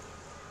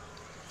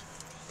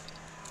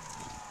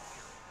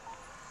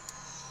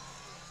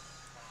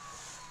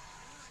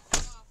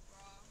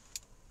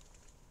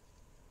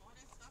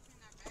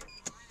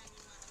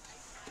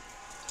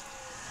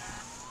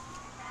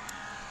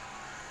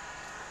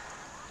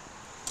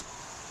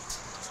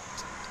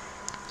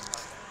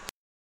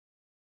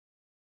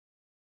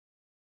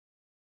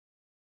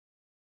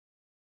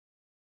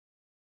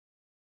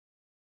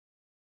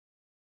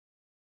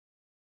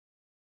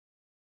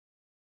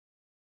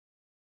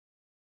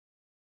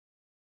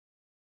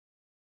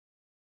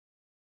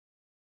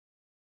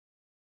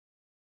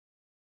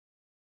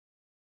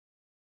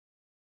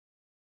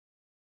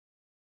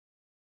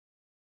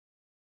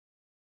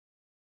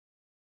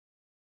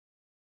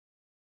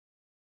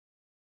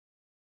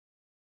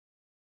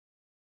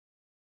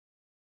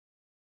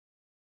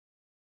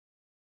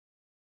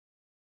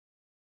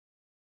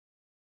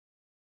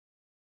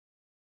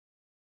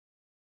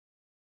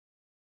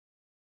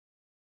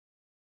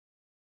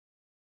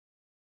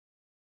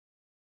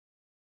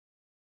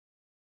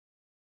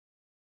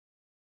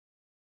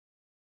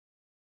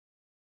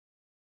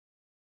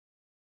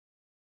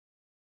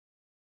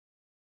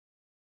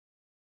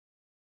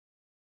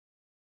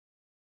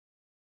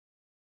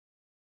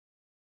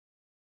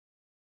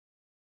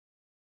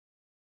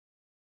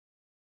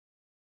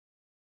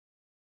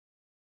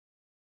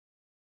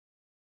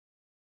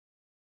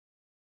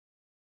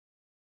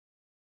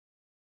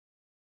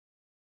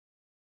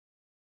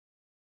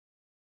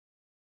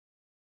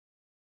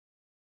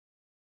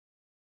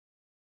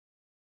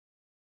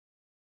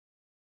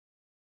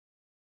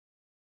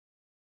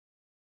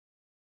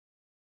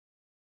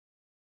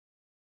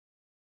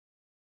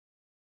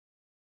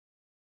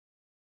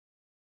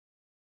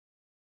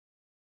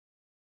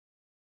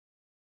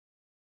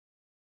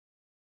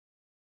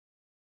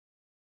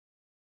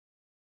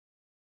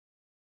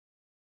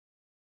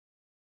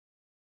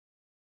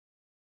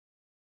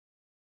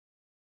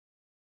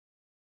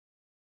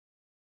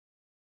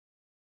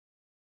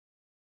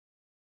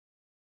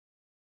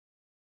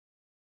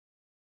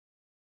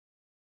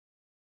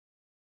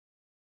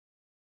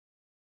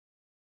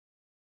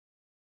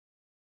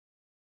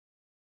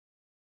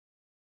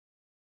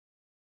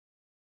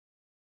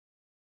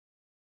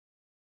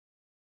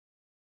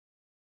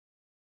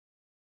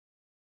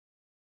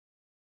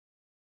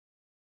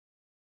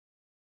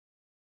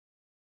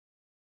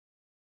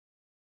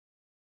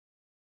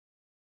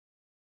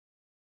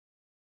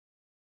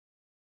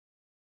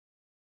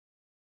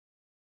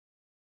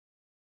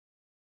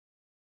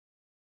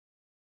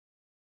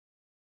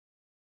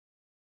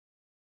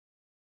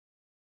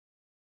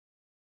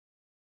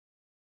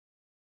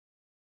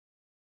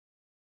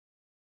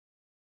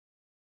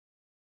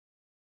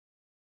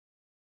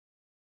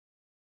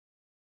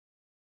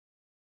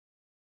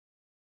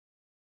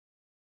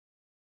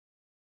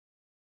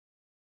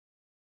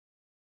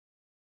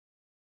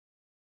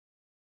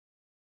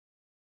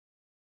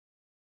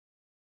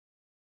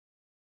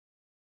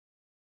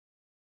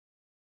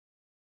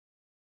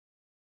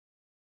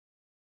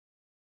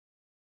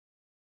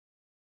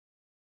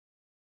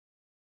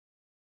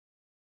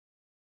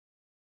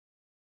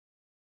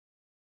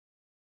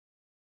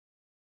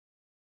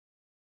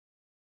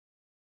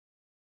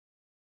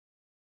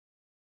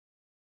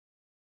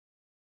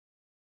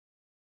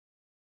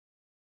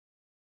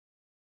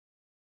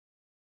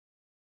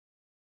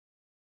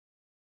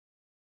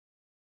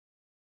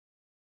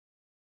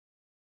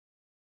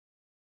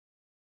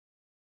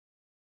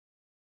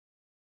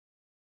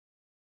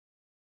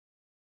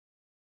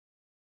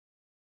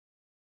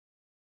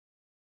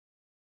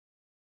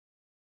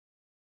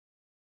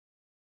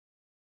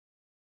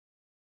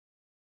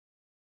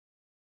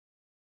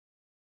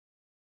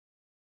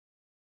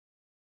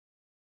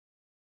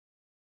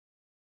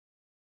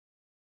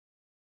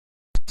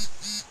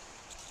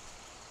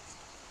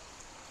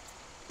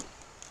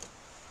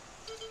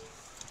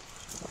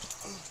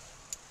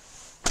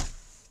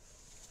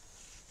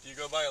 Do you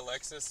go by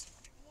Alexis?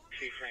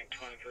 Chief rank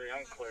 23,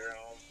 I'm clear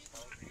on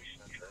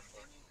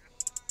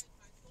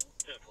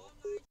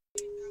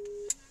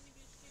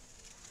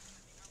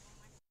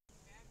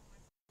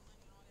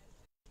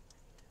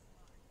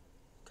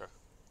Okay.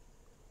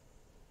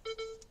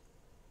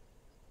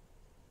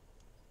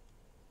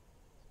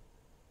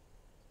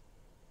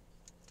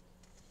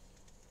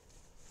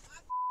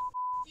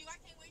 I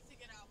can't wait to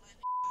get out, man.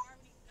 I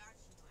already got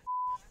you,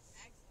 man.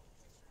 Excellent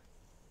picture.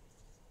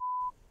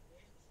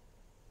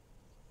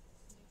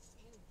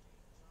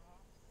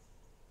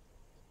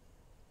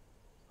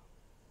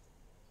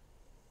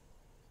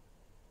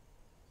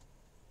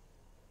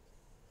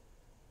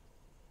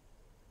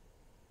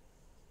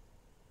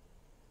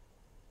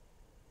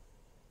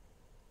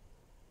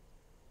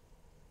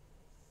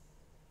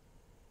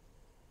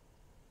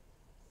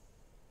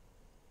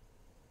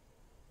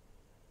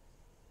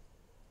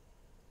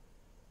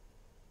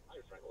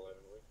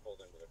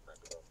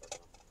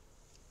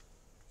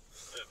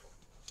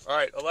 All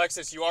right,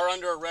 Alexis, you are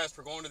under arrest.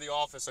 We're going to the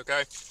office,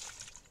 okay?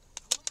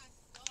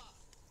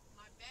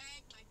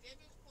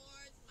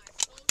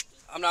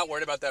 I'm not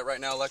worried about that right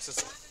now,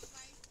 Alexis.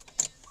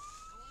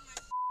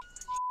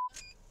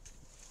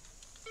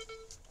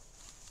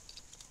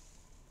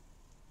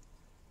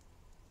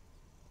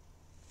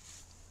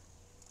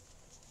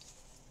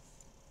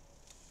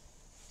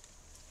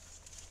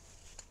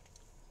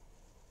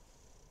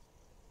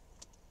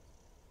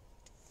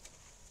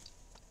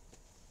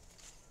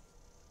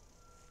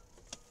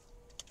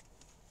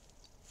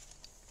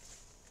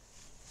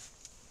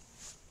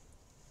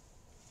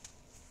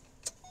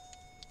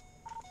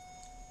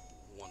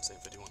 Same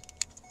 51.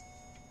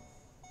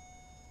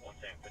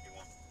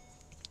 1-51.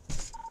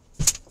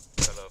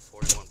 Got a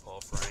 41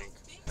 Paul Frank,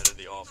 headed to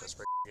the office.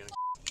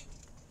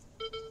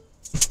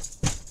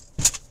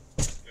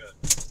 Good.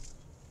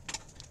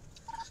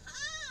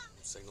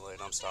 Signal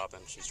 8, I'm stopping.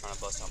 She's trying to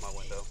bust out my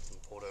window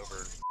and pulled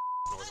over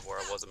north of where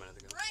I was a minute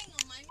ago.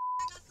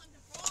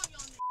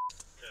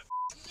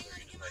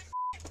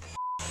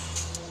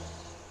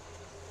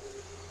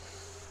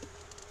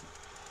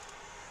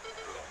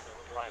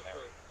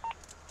 Primary.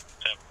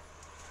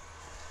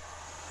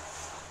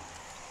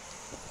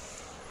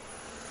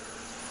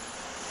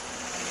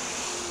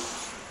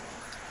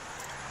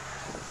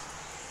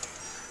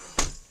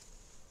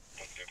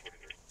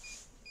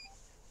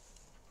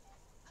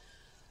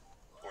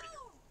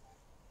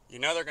 You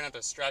know they're going to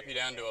have to strap you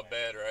down to a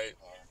bed, right?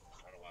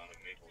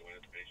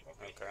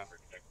 Okay.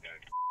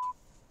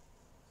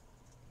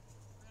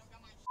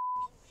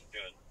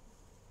 Good.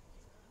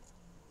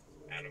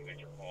 Adam,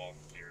 make your call,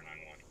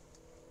 091.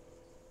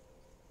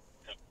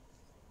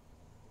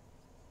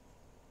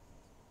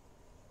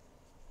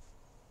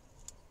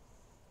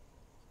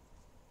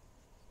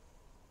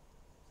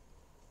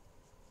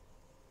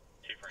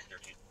 Frank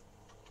 13.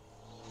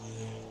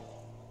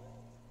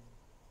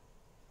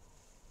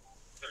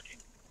 13.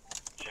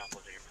 Shop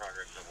was in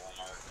progress at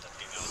Walmart. The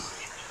female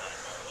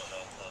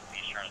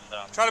he's trying to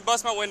stop. Try to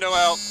bust my window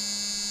out.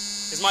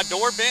 Is my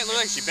door bent? Look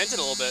like she bent it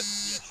a little bit.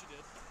 Yeah, she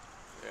did.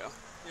 Yeah.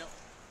 Yep.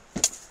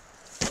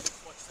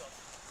 What's up?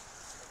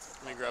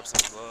 Let me grab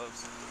some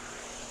gloves.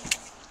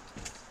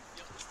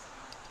 Yep.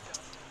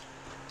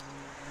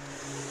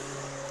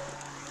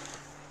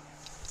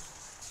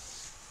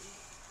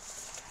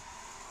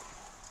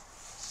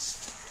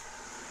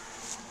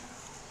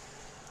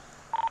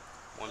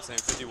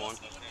 51.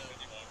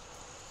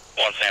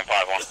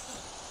 1-51.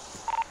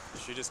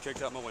 She just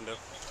kicked out my window.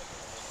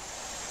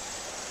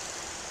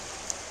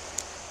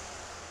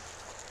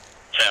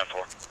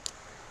 10-4.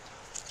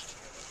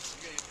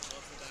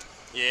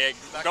 Yeah,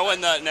 go in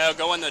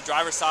the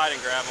driver's side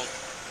and grab them.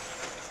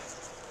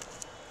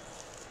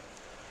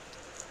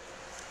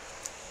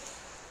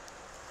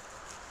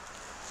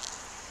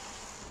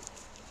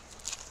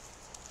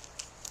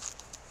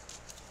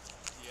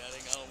 Yeah, I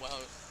don't know how.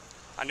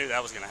 I knew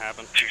that was gonna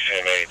happen.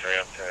 2-83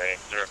 up today. Is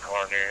there a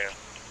car near you?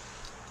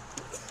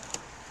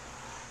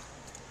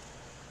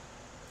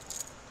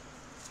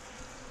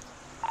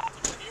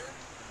 Here?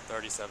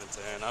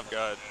 3710. I've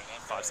got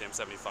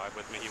 5CM75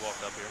 with me. He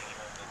walked up here.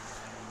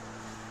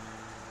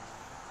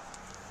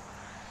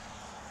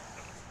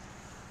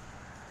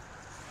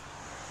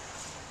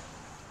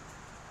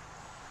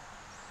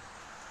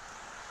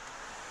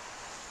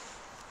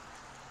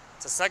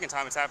 It's the second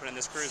time it's happened in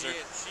this cruiser. She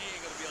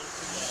ain't gonna be able to.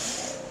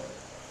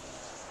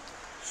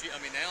 I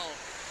mean, now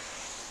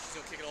she's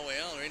gonna kick it all the way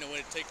out. There ain't no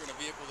way to take her in a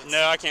vehicle that's.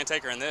 No, I can't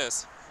take her in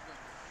this.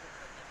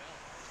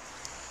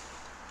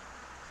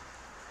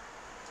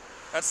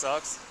 That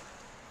sucks.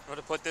 I'm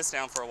gonna put this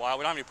down for a while.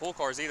 We don't have any pool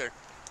cars either.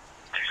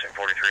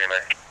 43 in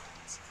there.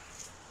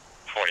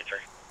 43.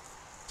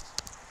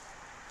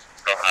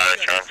 Go ahead,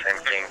 John, same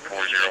thing,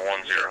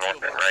 4010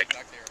 northbound, right?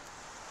 Back there.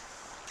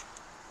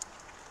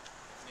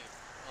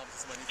 Yeah, opposite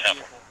somebody's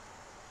vehicle.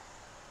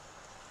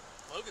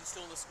 Logan's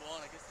still in the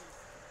squad. I guess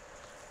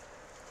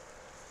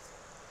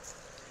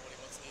what he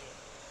wants to do.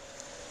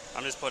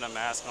 I'm just putting a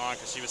mask on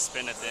because she was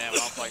spinning at them. I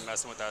don't like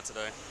messing with that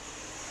today.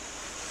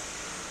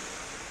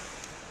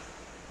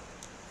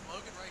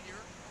 Logan right here.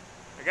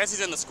 I guess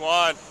he's in the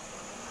squad.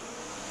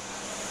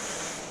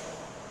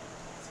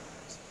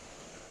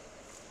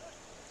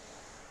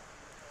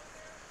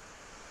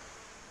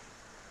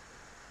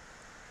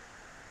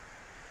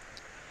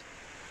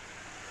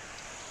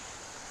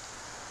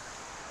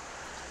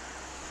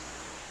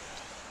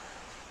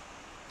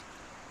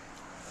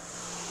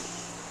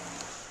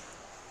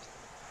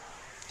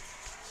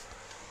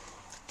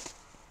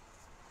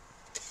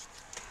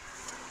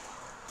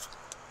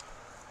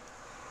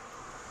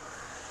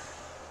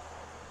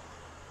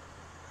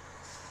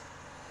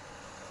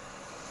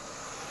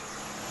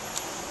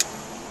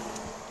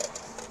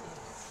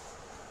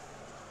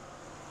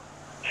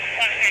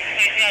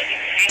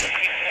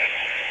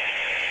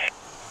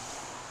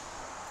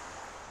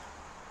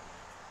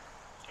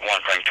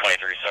 Frank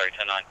 23, sorry, 10-9.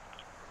 Okay,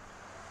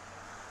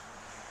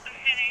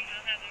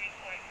 I'll have the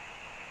report.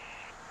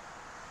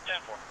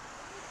 10-4.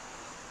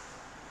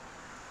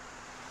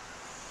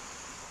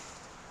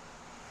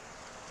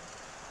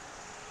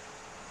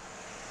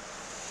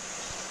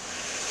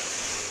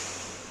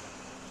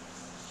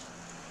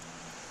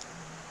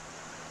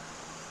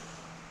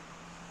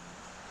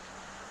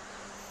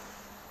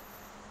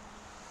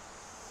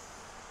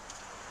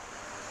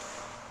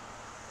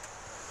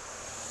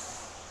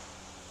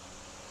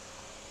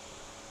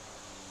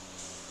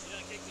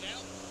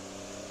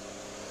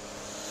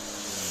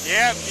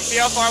 Yeah, you see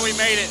how far we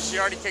made it? She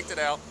already kicked it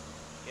out.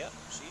 Yep,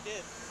 she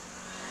did.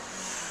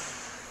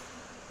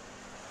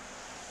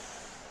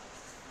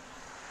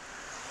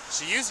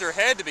 She used her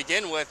head to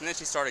begin with, and then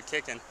she started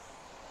kicking.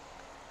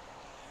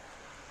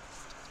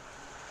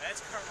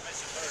 That's currently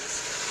missing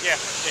hers. Yeah,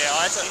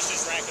 that's She's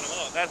just racking them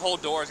up. that whole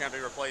door is gonna have to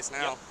be replaced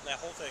now. Yep, that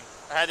whole thing.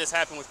 I had this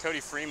happen with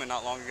Cody Freeman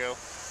not long ago.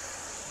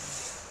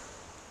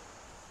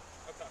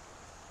 Okay.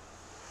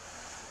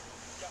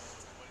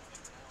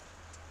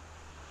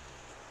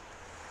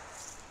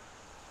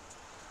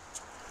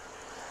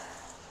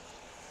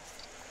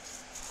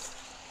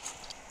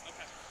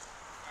 Okay.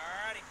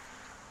 Alrighty.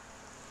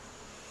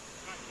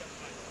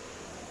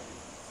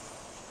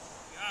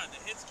 God, the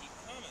hits keep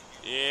coming.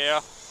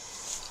 Yeah.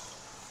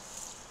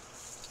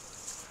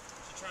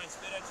 She try and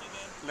spit at you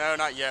again? No,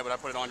 not yet, but I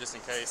put it on just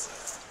in case.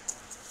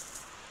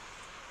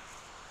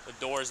 The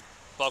door's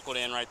buckled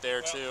in right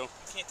there, too. You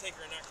can't take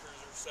her in that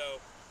cruiser, so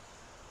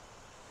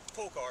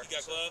pull car. You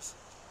got gloves?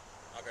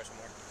 I'll grab some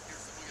more.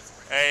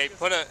 Hey,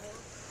 put a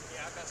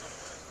Yeah, I've got some.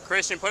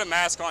 Christian, put a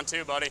mask on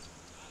too, buddy.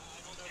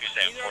 You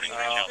say I'm 40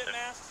 Shelton.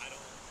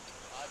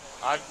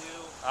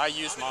 I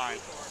use mine.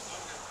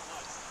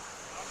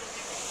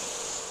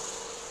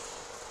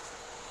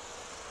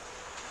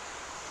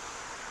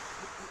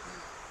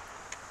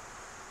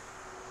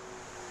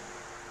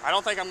 I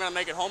don't think I'm gonna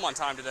make it home on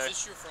time today. Is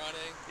this your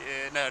Friday?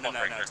 Yeah, no,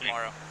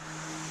 tomorrow.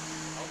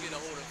 I'll get a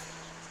hold of.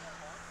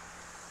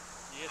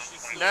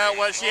 No,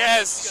 well, she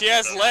has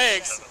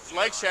leg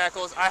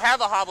shackles. I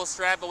have a hobble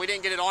strap, but we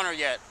didn't get it on her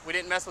yet. We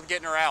didn't mess with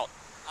getting her out.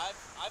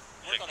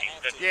 We're gonna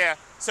have to. Yeah.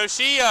 So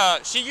she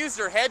used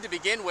her head to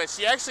begin with.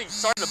 She actually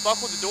started to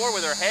buckle the door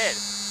with her head,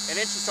 and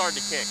then she started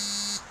to kick.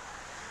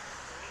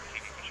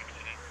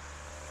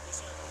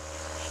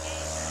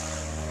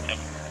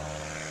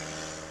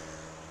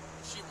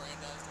 She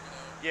Mirandized, do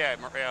we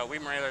know? Yeah, we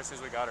Miranda as soon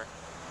as we got her.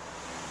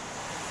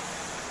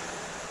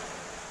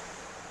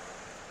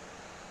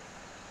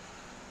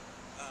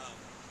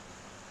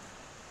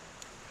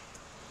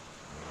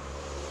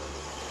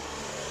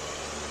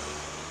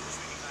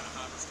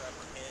 Strap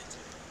her head to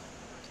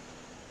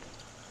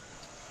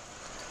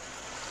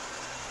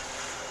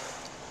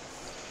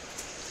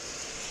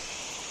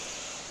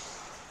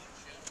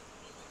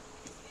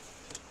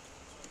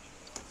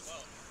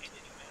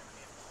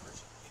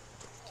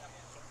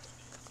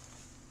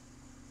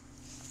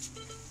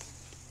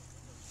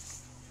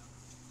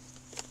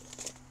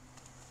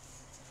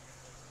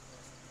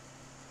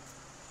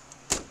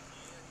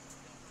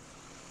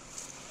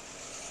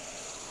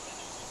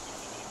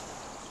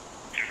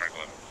Frank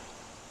 11.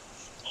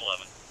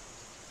 11.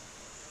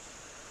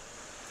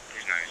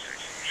 He's 96.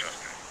 Just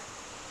now.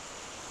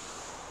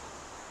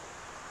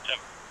 7.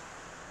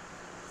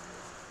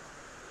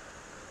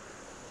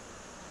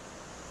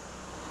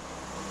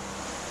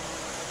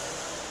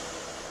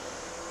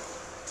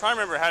 Try to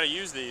remember how to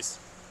use these.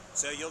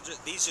 So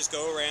these just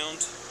go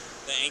around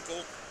the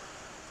ankle.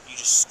 You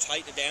just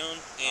tighten it down,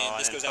 and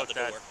this goes out the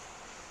door.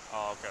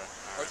 Oh, okay.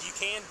 Or you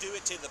can do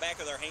it to the back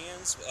of their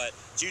hands, but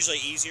it's usually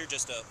easier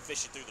just to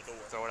fish it through the door.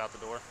 Throw it out the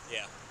door.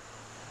 Yeah.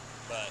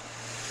 But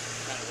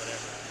kind of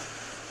whatever.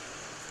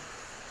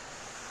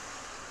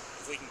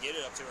 If we can get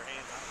it up to her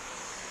hands,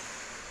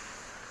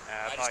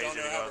 I just don't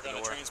know how we're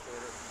going to transport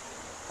her.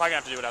 Probably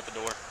gonna have to do it out the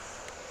door.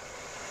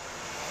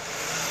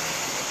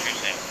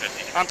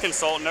 I'm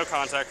consulting, no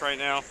contact right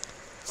now.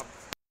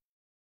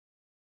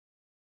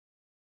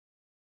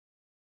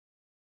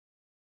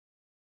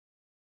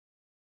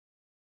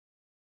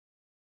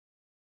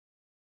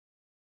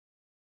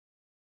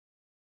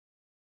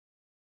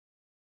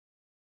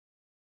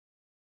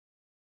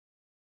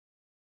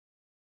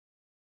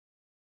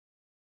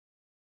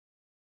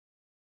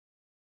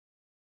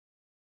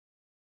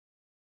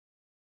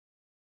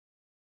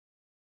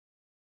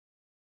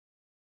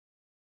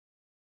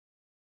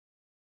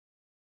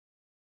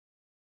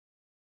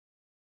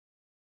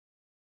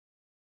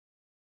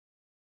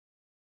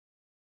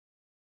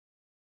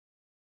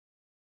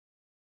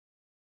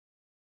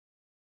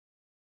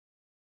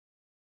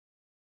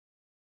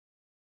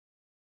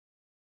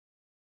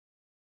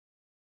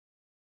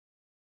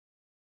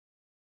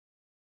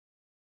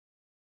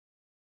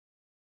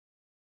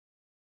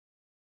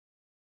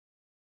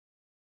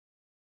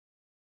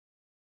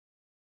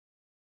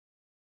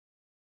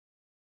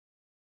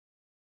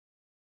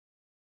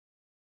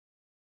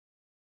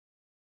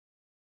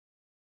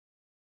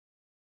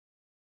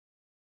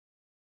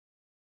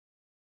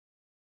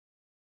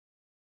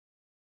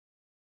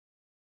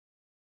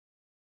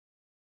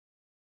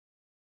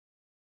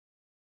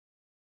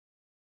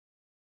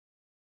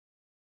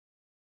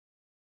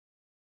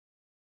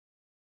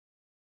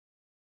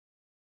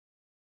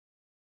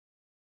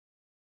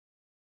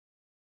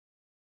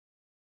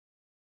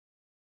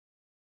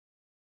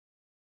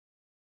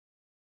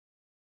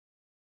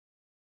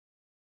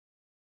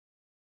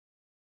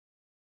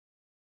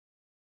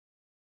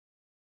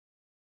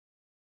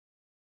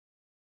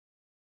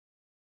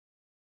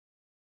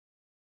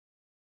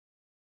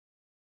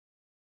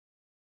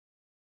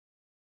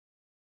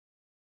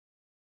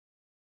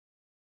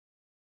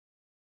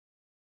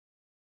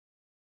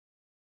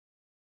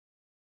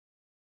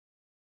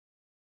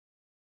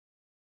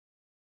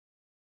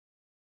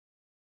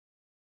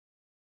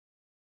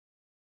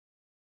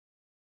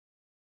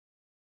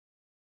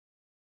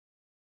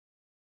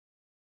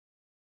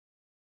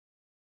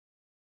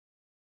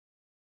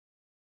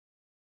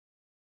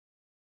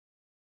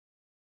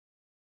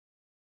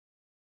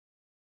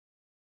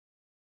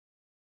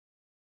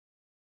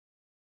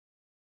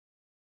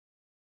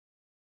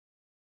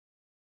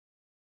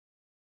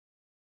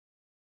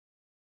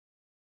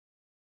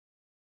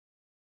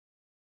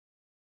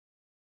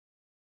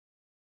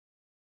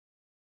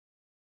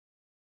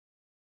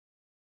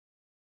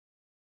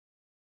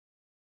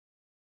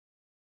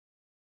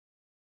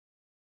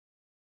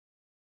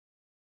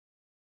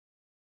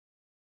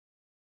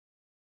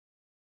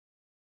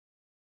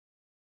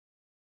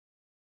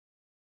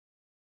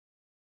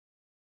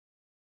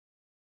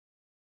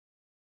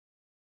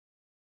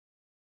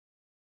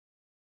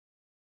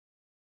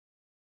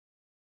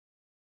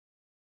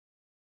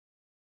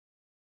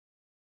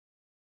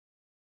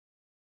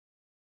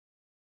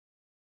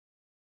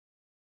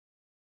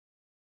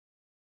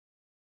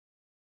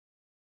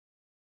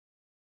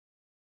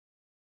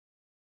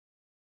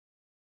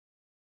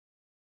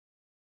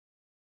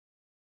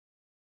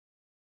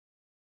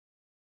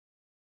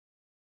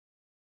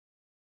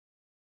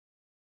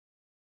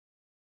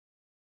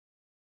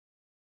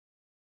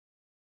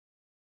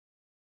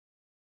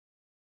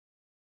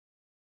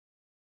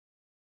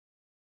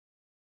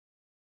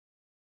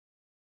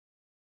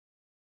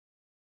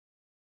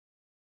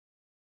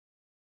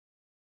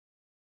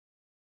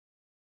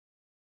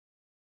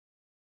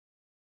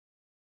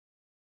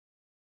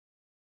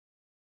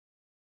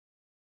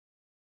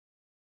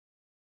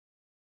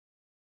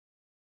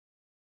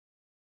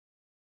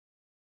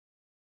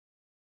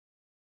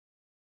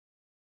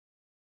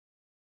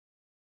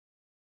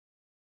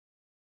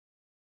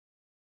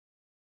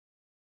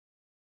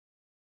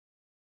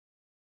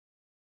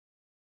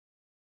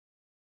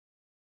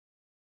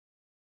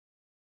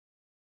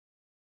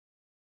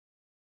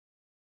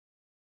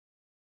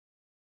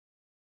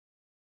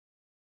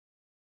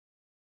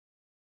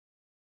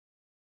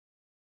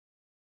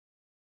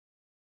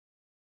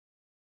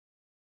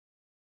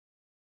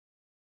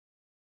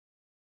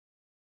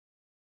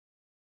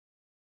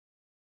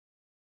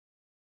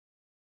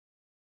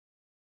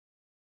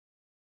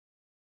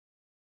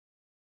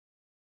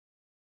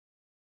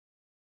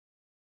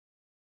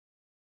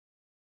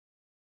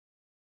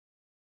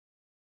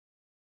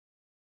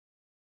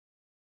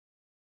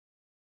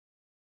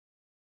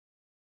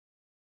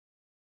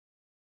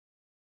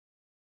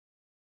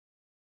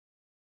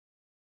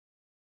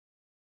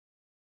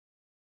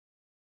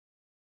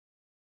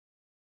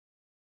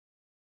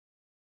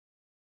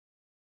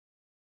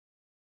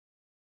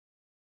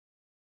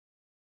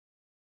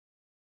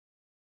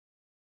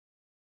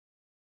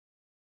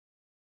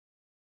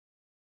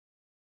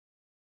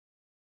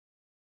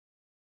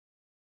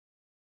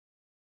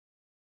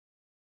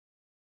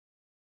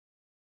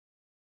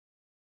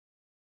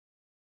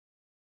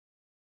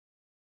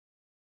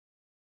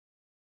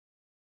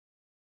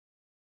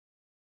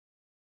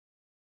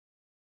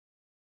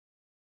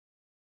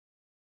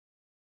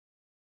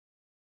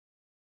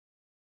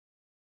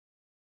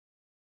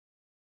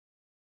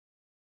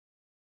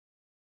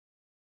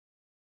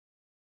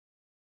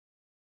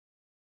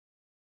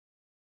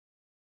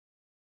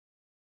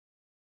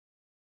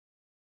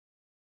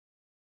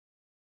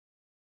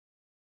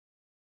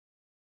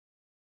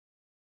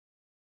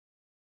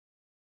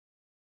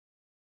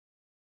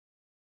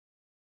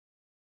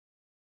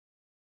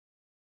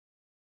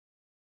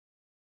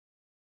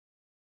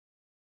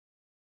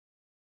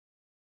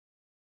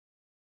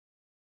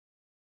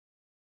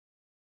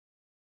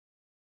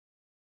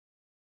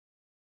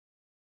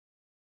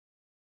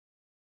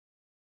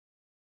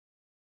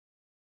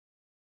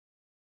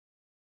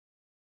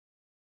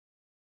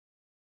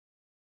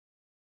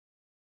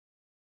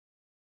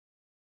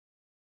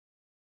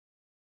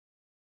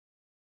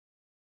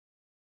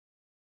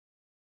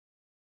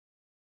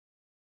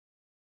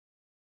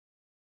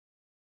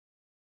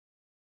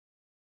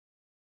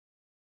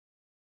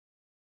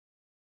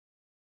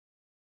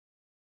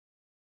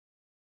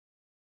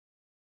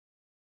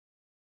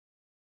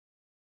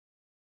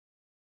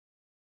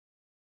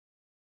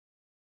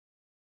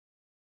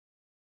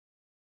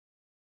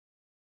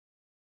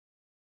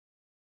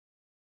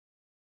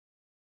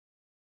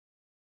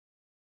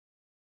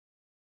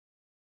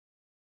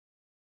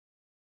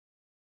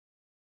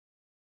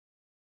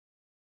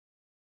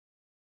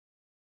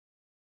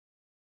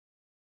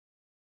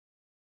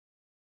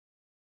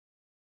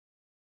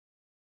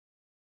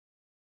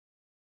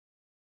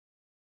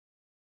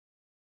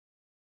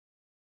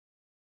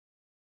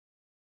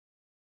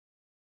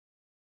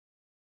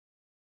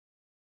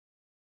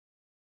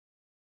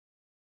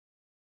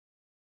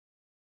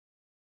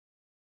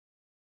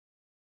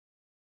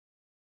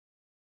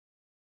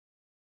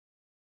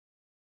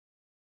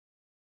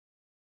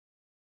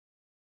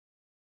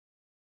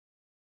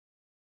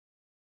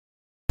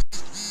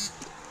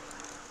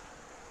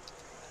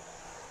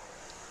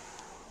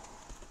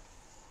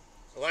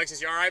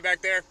 Alexis, you all right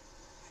back there?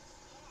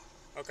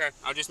 Okay,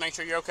 I'll just make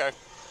sure you're okay.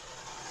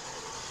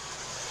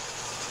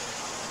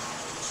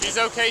 She's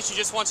okay, she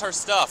just wants her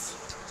stuff.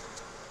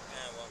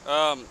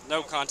 Yeah, well.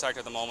 No contact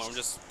at the moment, I'm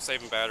just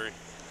saving battery.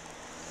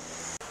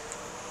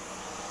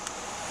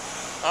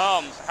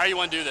 How you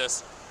want to do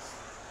this?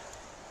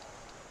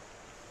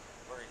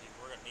 We're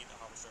gonna need the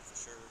hobble strap for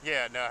sure.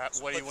 Yeah, no,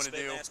 So what do you want to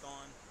do? Mask on,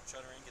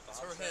 shut her in, get the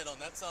hobble Her strap. head on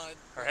that side.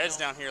 Her head's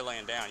down here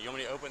laying down. You want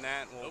me to open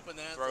that? And we'll Open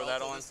that. throw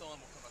that on? This on. We'll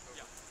come back over.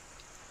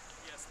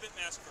 Yeah, spit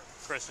mask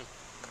first. Christian.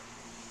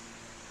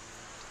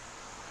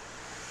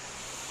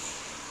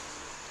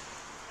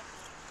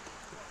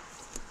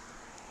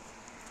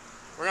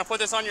 We're gonna put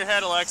this on your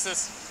head,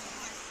 Alexis.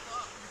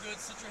 You're good.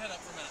 Sit your head up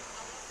for a minute.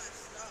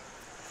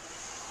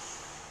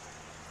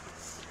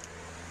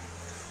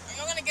 Are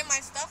you gonna get my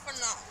stuff or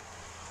no?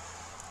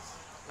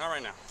 Not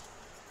right now.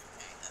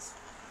 Okay, that's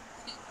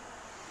fine.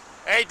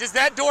 Hey, does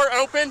that door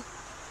open?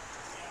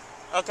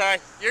 Okay,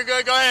 you're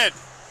good. Go ahead.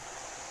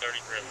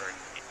 33.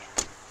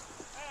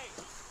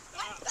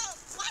 What's up?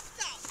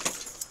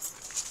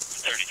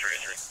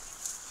 33.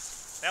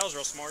 That was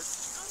real smart.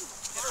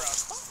 Get her up.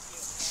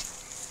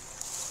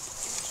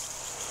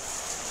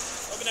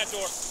 Open that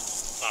door.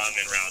 I'm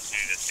en route to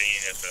the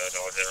scene at the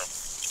Dollar General.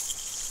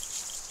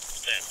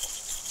 10.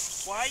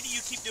 Why do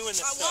you keep doing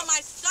this I stuff? want my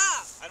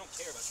stuff. I don't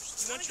care about your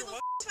stuff. You want your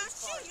what?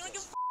 You don't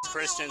give a fuck.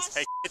 Christians.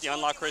 Hey, get the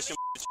unlock Christian.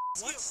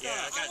 What stuff?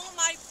 Yeah, I want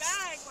my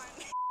bag, man.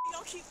 You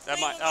don't keep that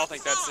might. playing I don't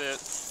with think my that's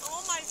stuff. it. I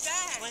want my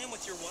bag. Playing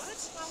with your what?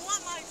 I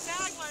want my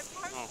bag, my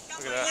purse. Oh, got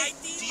look my at that.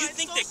 ID, Do you my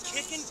think that social.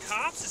 kicking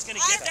cops is gonna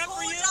I get that for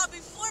told you? y'all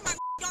before, my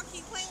y'all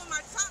keep playing with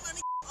my top, my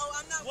nigga. Oh,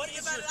 I'm not What worried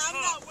is about your it. I'm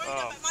top? not worried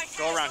about my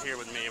Go head. around here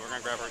with me. We're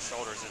gonna grab her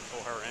shoulders and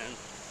pull her in.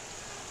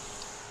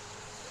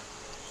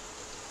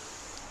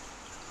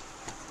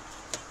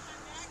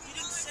 You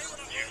didn't say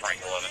what I You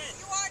Frank 11.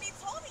 You already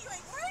told me you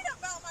ain't worried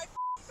about my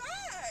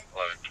bag.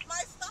 11.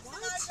 My stuff's in my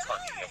bag.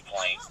 Parking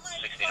complaint. I want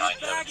my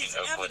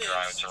 6917 Oakwood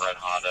Drive. It's a red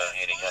Honda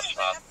handicap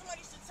spot.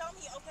 Somebody should tell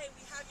me, okay,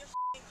 we have your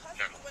in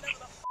custody,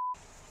 whatever the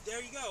There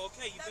you go.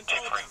 Okay, you've been That's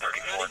told Frank now.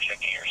 34. Ready?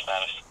 Checking your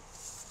status.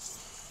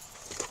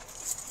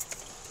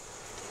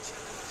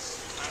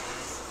 I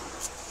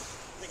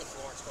think it's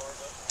Lawrence car,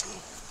 but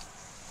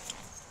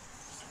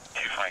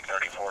 2 Frank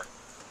 34.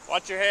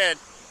 Watch your head.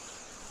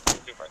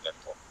 2 Frank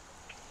 34.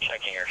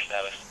 Checking your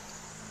status.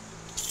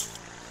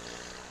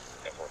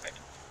 10-4, mate.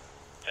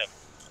 10.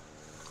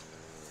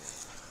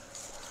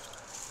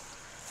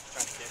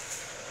 trying to kick.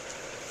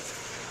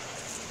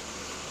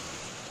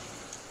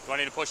 Do I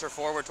need to push her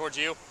forward towards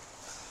you?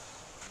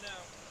 No.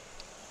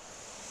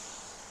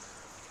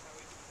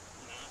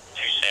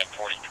 2 Sam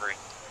 43.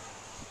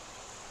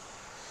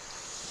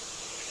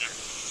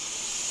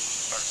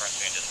 Start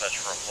pursuing dispatch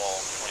for a fall.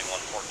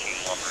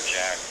 2114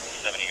 Lumberjack.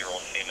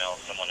 70-year-old female.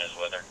 Someone is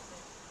with her.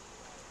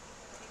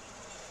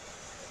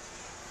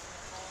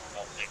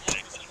 Oh,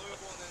 6-6.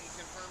 Louisville and then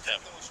confirm Tim.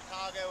 something with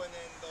Chicago, and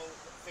then they'll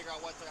figure out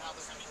how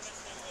they're going to push it.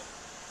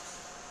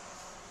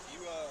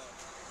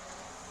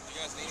 You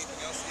guys need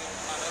anything else to get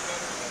tied up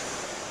over?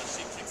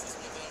 She kicks this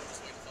with out.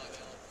 Just wait to find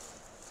out.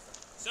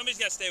 Somebody's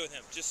got to stay with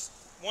him. Just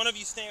one of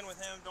you stand with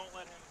him. Don't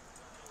let him.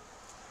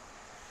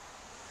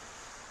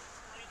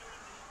 How you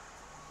doing, D?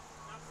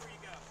 Now before you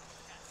go.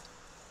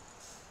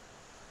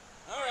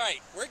 All right,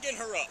 we're getting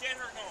her up. Get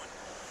her going.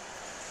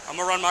 I'm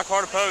gonna run my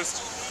car to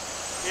post.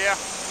 Yeah.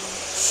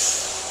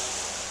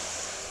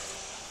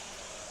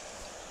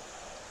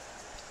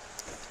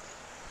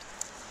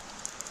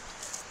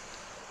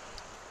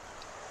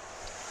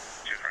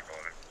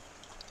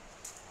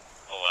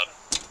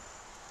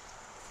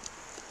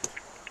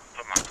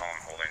 Put my call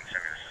on hold and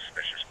send me the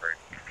suspicious break.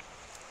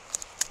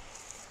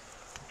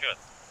 Good.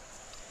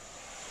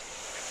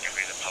 Give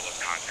me the public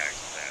contact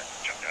that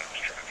jumped out of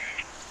his truck.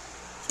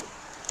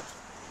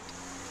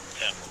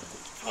 10.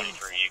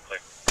 23, you clear.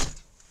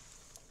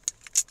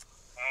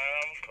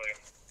 Clear.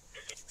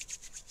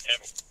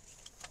 10.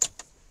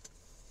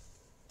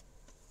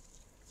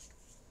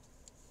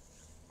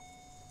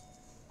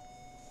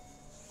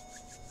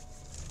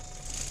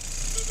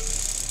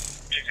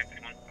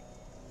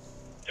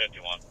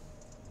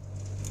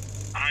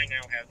 I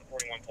now have the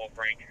 41 Paul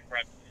Frank.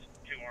 Perhaps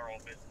to our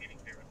office getting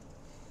there.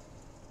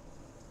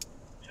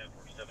 10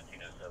 for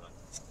 1707.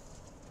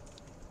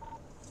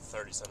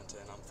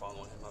 3710. I'm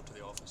following him up to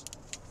the office.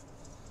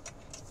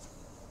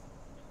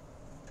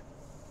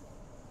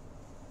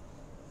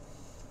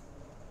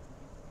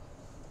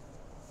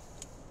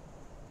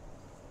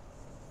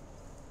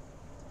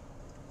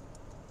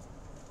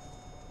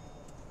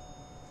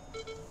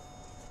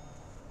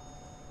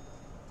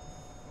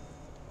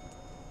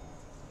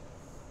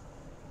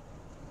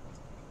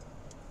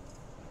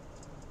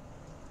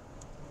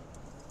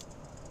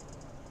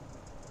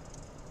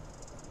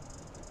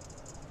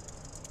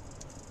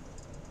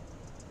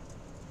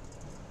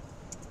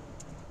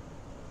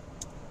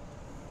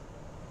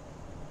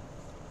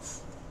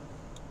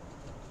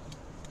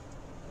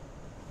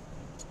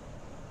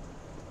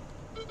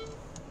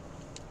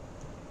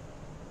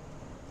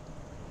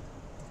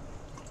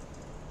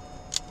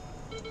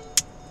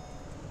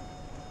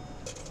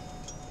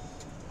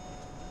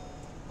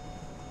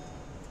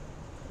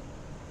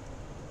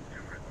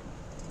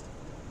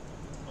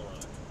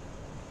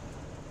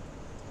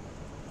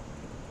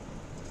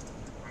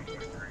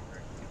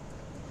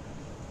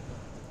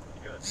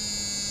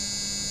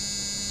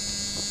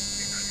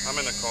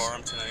 a car.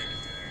 I'm 10-8.